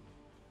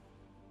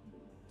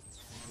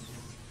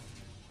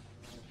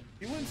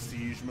 He went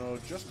siege mode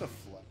just to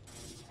flex.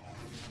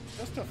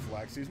 Just to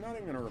flex. He's not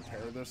even going to repair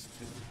this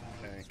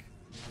tank.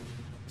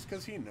 Just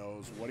because he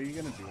knows. What are you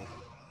gonna do?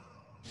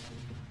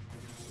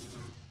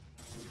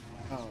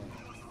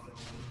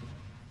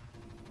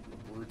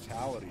 The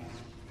brutality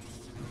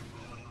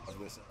of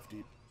this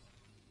FD.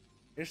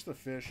 Ish the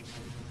Fish,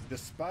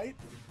 despite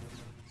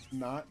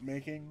not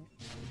making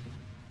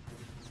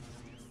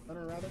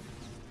or rather,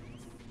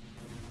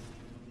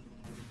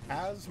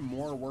 has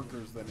more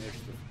workers than Ish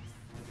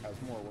the has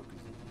more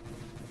workers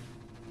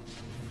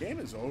than game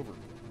is over.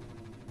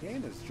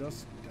 Game is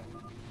just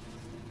done.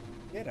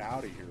 Get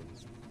out of here.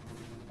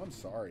 I'm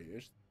sorry,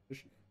 Ish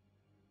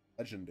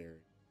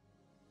legendary.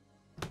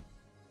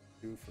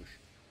 Do for sure.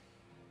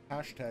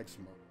 Hashtag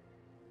Smurf.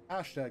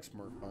 Hashtag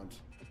Smurf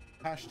Hunt.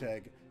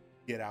 Hashtag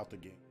get out the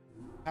game.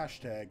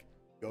 Hashtag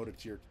go to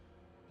tier.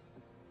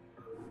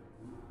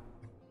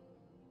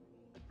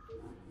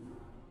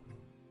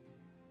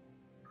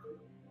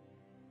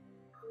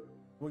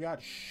 We got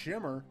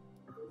SHimmer.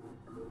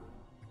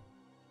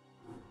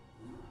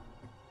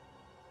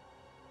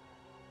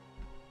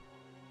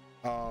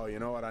 Oh, you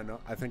know what? I know.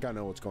 I think I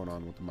know what's going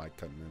on with the mic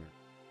cutting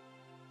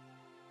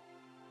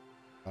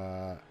in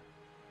it.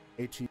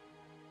 AT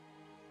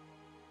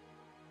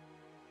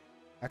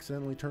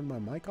accidentally turned my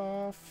mic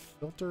off.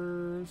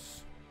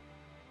 Filters.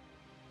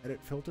 Edit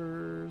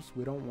filters.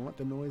 We don't want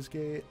the noise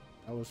gate.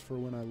 That was for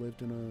when I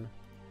lived in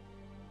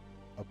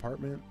a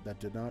apartment that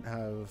did not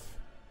have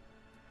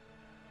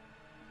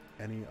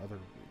any other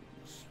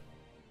rooms.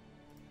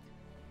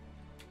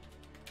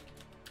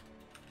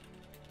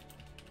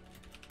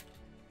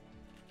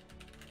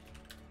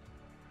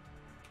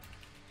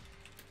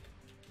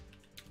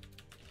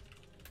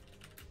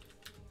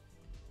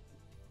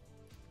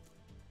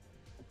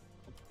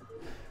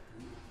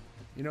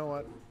 You know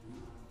what?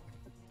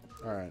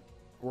 All right,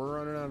 we're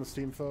running out of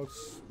steam,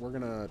 folks. We're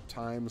gonna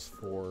times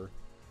 4.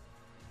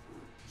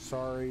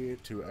 Sorry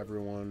to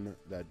everyone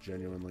that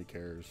genuinely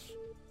cares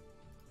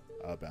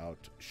about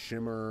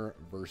SHimmer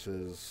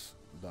versus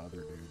the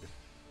other dude.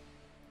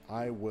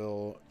 I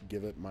will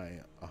give it my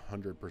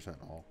 100%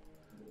 all.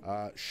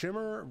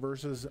 SHimmer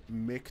versus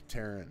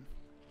McTerran.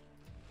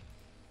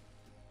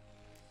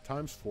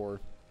 Times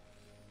 4.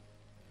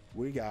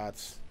 We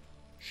got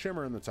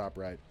SHimmer in the top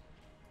right.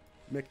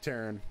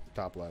 McTerran,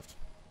 top left.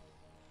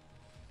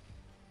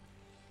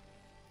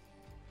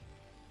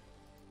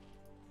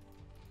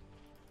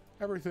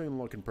 Everything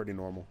looking pretty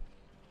normal.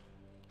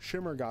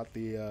 SHimmer got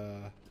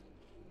the,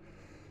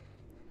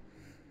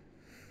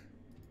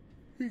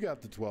 he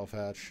got the 12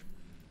 hatch.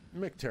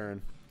 McTerran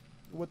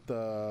with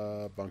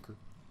the bunker.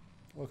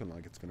 Looking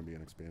like it's going to be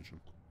an expansion.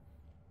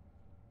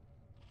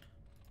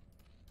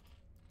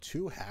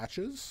 2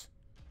 hatches?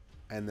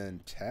 And then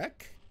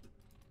tech?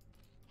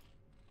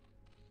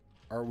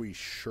 Are we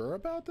sure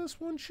about this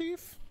one,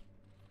 Chief?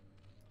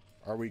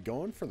 Are we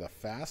going for the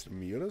fast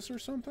mutas or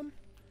something?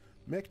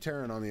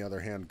 McTerran, on the other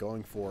hand,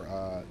 going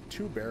for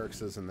 2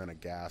 barracks and then a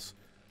gas.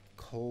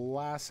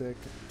 Classic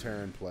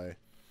Terran play.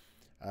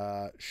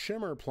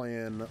 SHimmer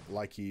playing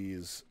like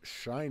he's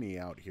shiny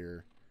out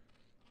here.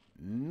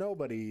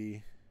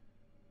 Nobody...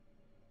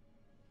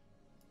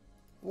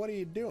 What are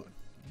you doing?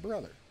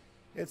 Brother,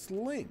 it's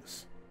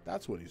Lings.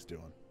 That's what he's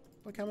doing.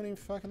 Look how many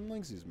fucking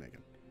Lings he's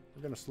making.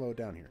 We're going to slow it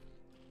down here.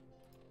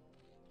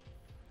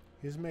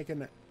 He's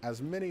making as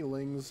many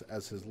Lings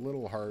as his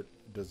little heart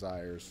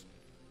desires.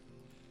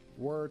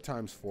 We're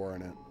times 4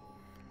 in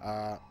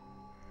it.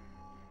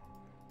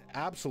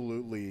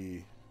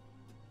 Absolutely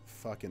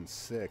fucking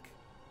sick.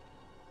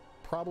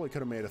 Probably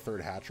could have made a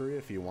 3rd hatchery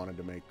if he wanted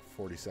to make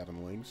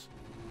 47 Lings.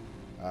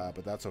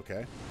 But that's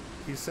okay.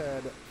 He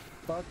said,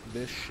 fuck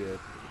this shit.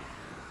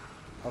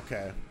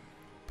 Okay.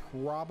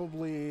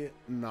 Probably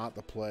not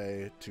the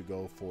play to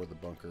go for the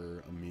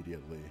bunker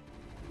immediately.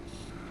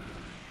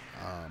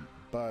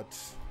 But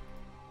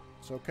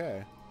it's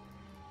okay.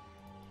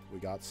 We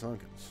got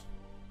Sunkens.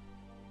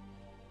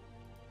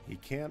 He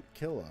can't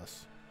kill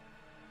us,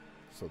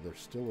 so there's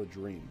still a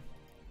dream.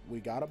 We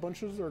got a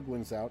bunch of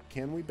Zerglings out.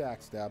 Can we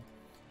backstab?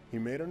 He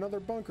made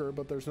another bunker,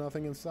 but there's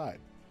nothing inside.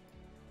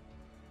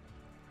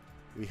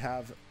 We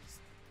have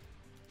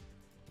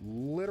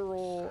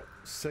literal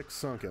 6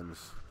 Sunkens.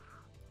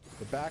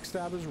 The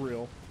backstab is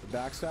real. The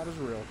backstab is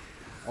real.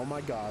 Oh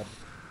my god.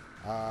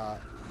 How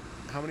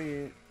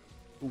many...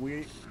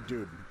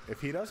 Dude, if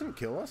he doesn't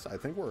kill us, I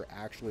think we're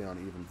actually on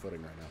even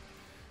footing right now.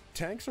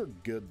 Tanks are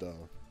good,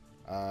 though.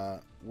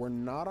 We're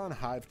not on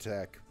hive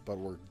tech, but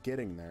we're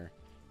getting there.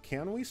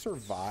 Can we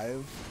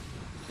survive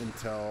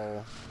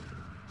until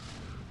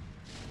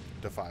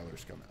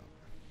defilers come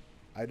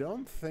out? I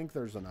don't think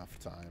there's enough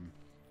time.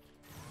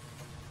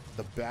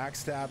 The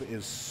backstab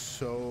is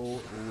so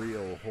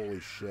real. Holy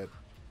shit.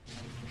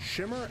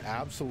 SHimmer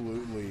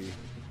absolutely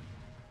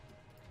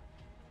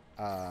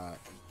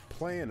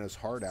playing his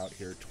heart out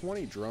here.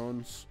 20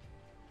 drones,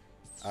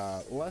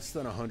 less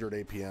than 100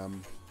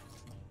 APM,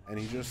 and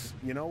he just,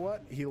 you know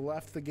what? He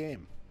left the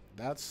game.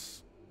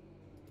 That's...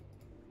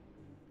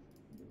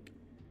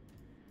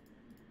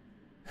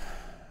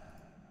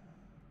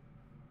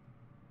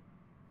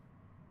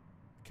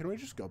 Can we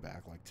just go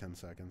back like 10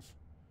 seconds?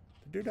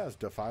 The dude has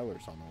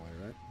defilers on the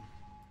way, right?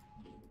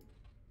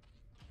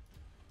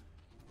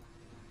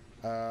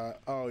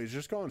 Oh, he's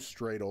just going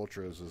straight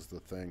ultras is the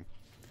thing.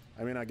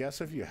 I mean, I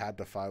guess if you had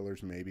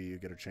defilers, maybe you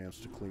get a chance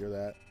to clear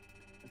that.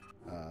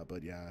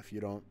 But yeah, if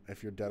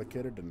you're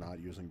dedicated to not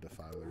using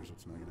defilers,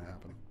 it's not gonna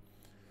happen.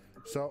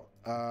 So,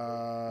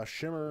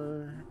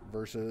 SHimmer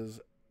versus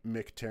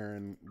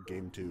McTerran,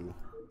 game 2.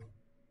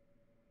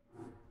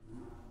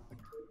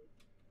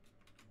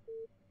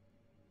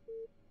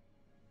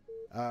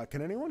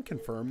 Can anyone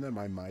confirm that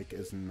my mic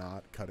is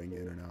not cutting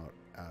in and out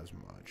as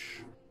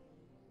much?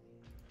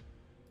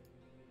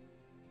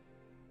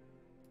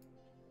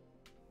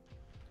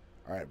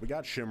 Alright, we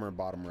got SHimmer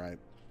bottom right.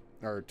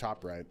 Or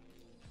top right.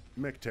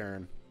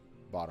 McTerran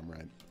bottom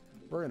right.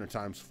 We're gonna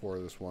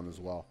 ×4 this one as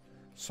well.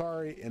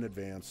 Sorry in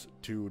advance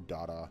to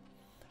Dada.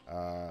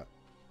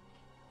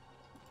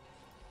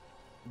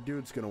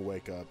 Dude's gonna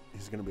wake up.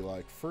 He's gonna be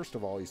like, first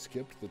of all, he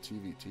skipped the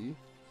TVT.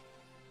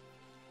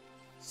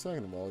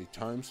 Second of all, he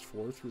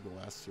 ×4 through the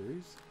last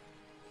series.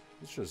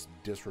 It's just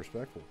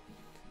disrespectful.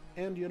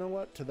 And you know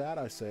what? To that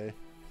I say,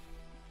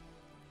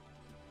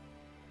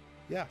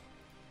 yeah.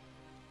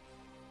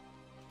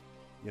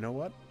 You know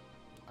what?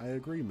 I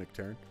agree,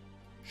 McTerran.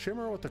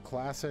 SHimmer with the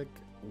classic,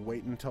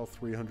 wait until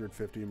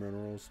 350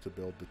 minerals to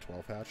build the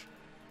 12 hatch.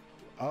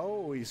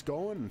 Oh, he's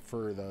going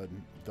for the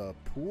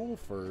pool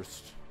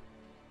first.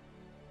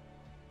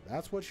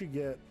 That's what you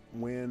get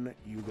when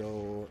you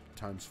go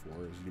 ×4, is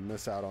you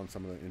miss out on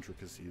some of the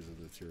intricacies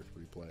of the tier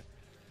 3 play.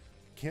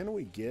 Can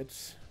we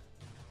get...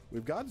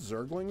 We've got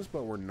Zerglings,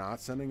 but we're not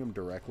sending them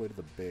directly to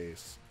the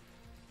base.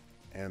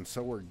 And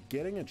so we're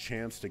getting a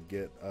chance to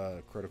get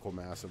a critical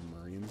mass of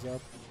Marines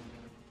up.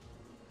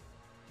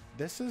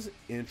 This is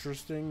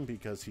interesting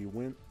because he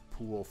went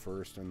pool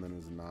first and then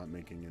is not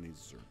making any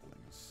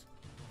Zerglings.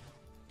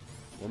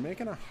 We're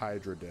making a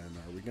Hydra Den.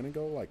 Are we going to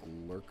go like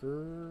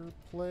Lurker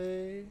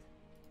play?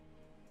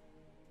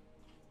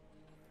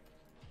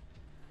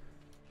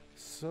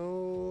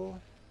 So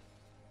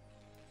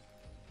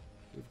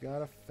we've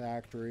got a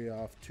factory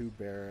off 2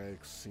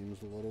 barracks.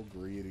 Seems a little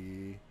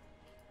greedy.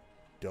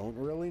 Don't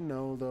really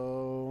know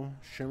though.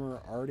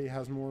 SHimmer already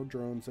has more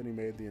drones than he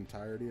made the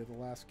entirety of the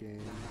last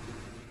game.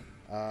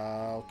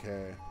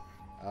 Okay.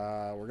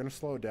 We're gonna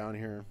slow it down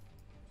here.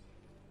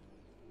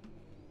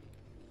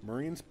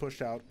 Marines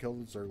pushed out,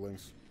 killed the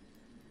Zerglings.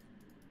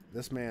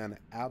 This man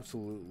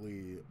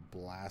absolutely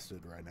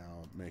blasted right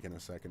now, making a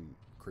second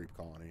creep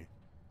colony.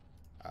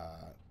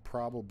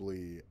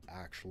 Probably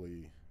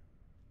actually,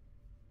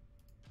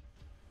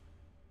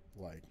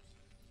 like,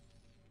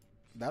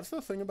 that's the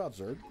thing about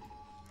Zerg.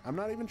 I'm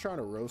not even trying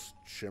to roast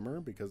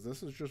SHimmer because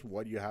this is just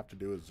what you have to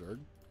do as Zerg.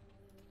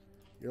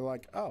 You're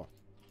like, oh,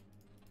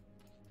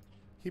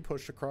 he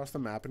pushed across the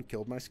map and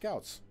killed my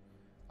scouts.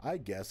 I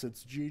guess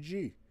it's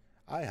GG.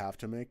 I have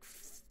to make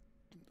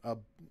a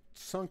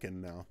sunken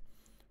now,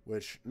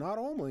 which not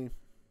only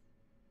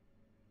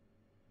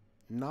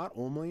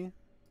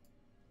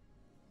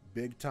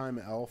big time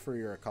L for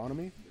your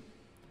economy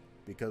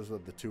because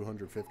of the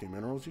 250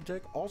 minerals you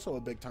take, also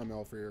a big time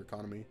L for your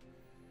economy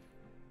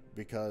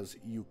because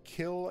you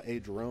kill a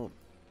drone.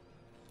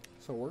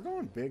 So we're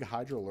going big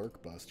Hydra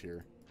lurk bust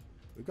here.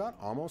 We've got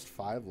almost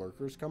 5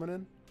 lurkers coming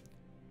in.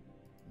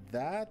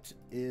 That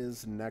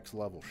is next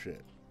level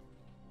shit.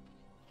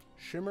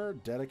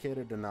 SHimmer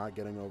dedicated to not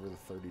getting over the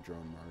 30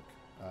 drone mark.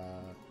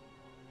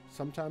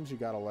 Sometimes you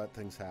gotta let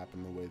things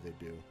happen the way they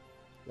do.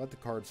 Let the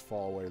cards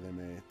fall where they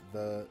may.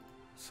 The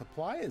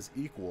supply is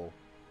equal.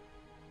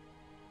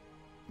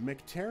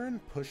 McTerran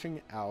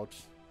pushing out.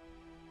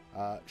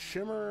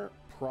 SHimmer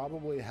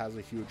probably has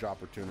a huge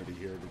opportunity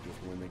here to just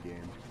win the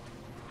game.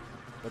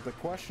 But the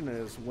question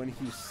is, when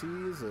he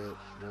sees it,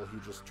 will he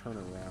just turn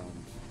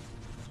around?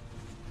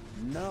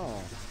 No.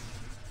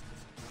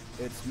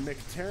 It's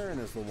McTerran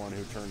is the one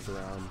who turns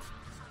around.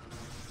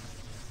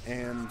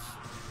 And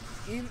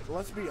even,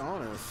 let's be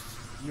honest,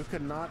 you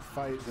could not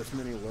fight this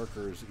many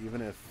lurkers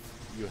even if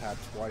you had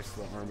twice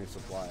the army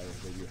supply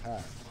that you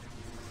had.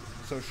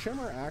 So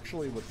SHimmer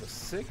actually, with the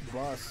sick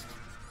bust,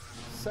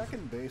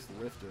 second base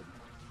lifted.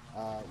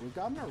 We've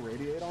gotten a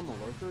radiate on the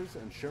lurkers,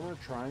 and SHimmer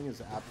trying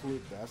his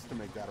absolute best to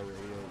make that a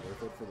radiate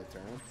worth it for the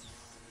Terran.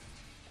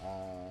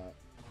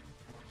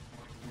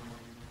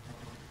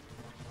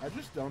 I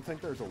just don't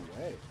think there's a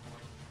way.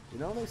 You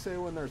know, they say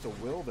when there's a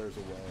will, there's a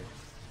way.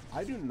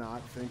 I do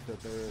not think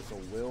that there is a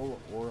will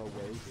or a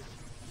way here.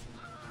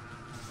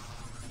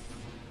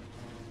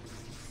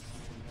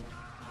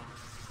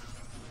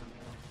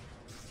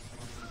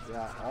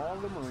 Yeah, all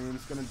the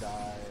Marines gonna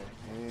die,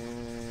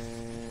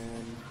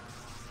 and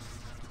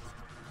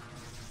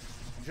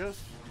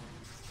just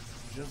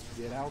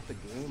get out the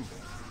game, bro.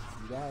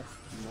 You got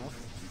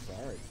nothing. I'm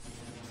sorry.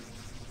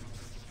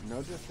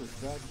 No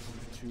disrespect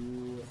to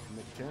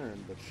McTerran,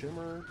 but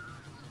SHimmer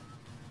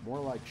more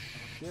like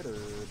shitter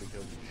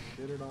because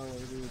he shitted all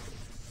over the place.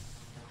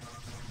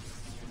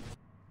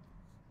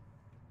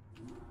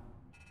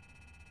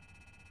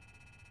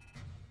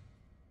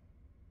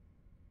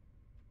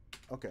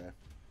 Okay.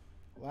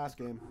 Last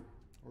game.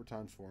 We're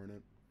 ×4 in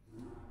it.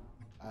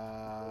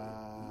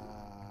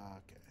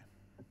 Okay.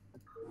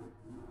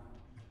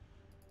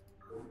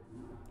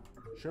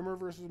 Shimmer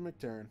versus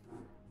McTerran.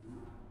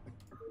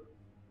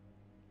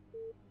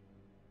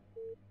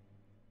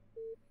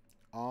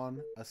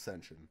 On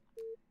Ascension.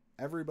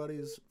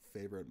 Everybody's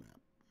favorite map.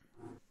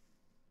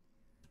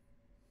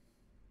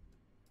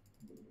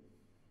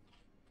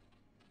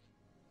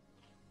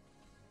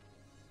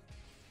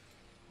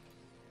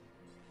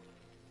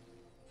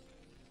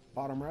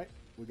 Bottom right,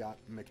 we got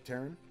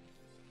McTerran.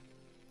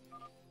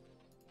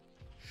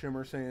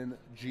 Shimmer saying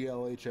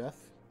GLHF.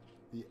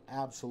 The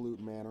absolute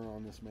manner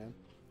on this man.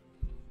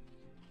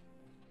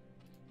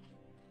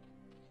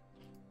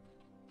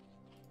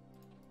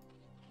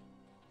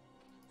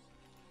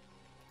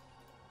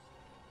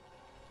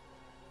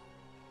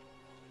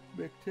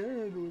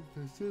 McTerran with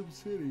the Sim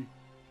City.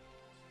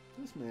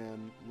 This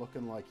man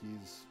looking like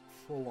he's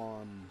full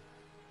on.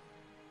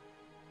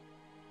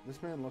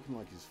 This man looking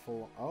like he's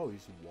full. Oh,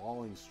 he's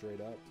walling straight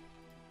up.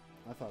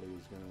 I thought he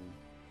was gonna.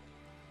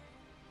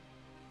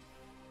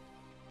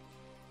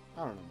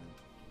 I don't know, man.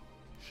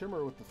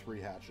 Shimmer with the 3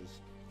 hatches.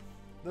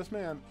 This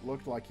man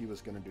looked like he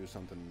was gonna do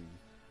something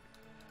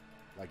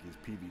like he's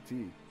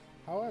PVT.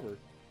 However,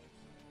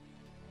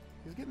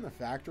 he's getting the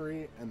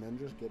factory and then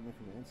just getting the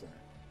command center.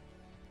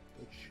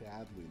 The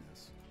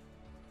Chadliness.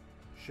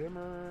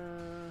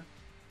 Shimmer.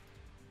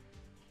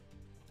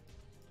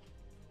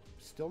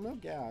 Still no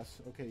gas.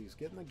 Okay, he's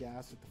getting the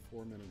gas at the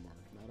 4-minute mark.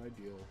 Not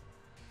ideal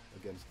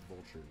against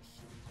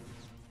vultures.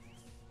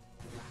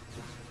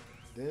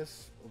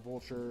 This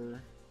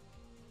vulture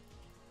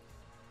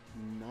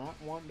not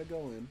wanting to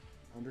go in.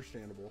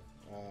 Understandable.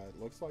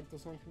 It looks like the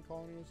Sunken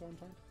Colony was on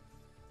time.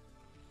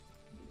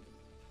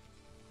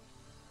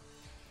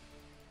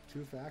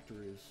 2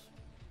 factories.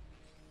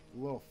 A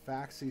little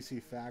Fact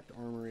CC Fact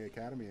Armory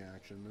Academy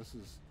action. This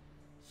is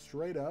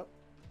straight up.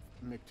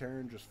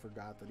 McTerran just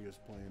forgot that he was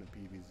playing a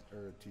PVZ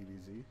or a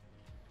TVZ.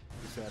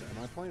 He said,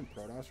 "Am I playing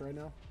Protoss right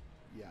now?"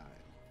 Yeah,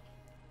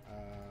 I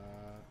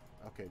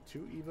am. Okay,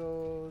 2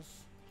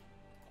 Evos.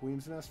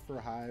 Queen's Nest for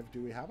Hive.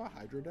 Do we have a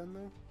Hydra Den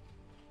though?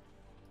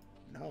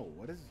 No.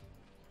 What is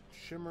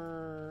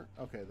Shimmer?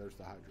 Okay, there's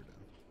the Hydra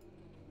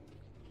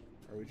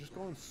Den. Are we just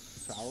going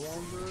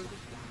Sauronberg?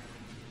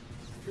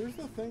 Here's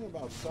the thing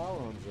about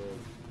Sauronberg.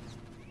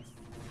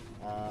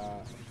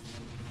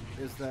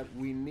 Is that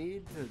we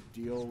need to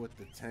deal with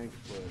the tank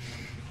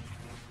push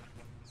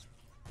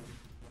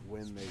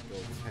when they go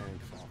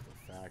tanks off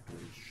the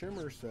factories.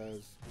 Shimmer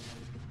says,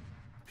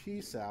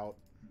 peace out.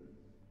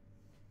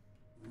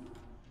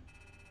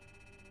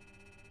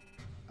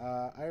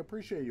 I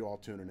appreciate you all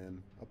tuning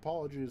in.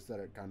 Apologies that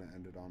it kind of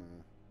ended on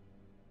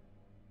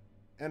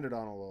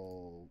a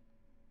little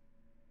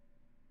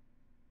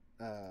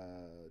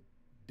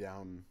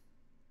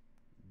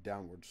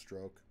downward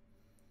stroke.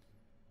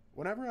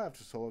 Whenever I have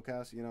to solo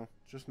cast, you know,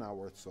 it's just not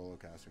worth solo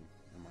casting,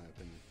 in my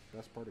opinion.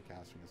 Best part of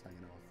casting is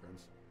hanging out with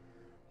friends.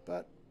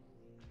 But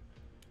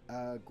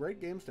great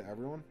games to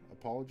everyone.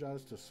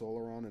 Apologize to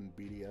Solaerran and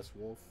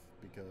bsdwolf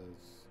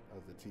because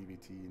of the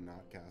TVT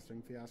not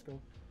casting fiasco.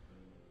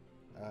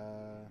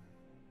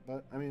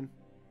 But I mean,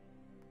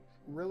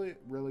 really,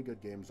 really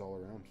good games all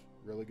around.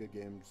 Really good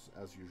games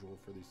as usual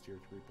for these tier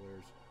 3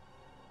 players.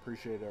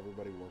 Appreciate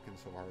everybody working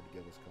so hard to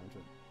give us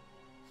content.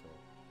 So,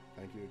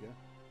 thank you again.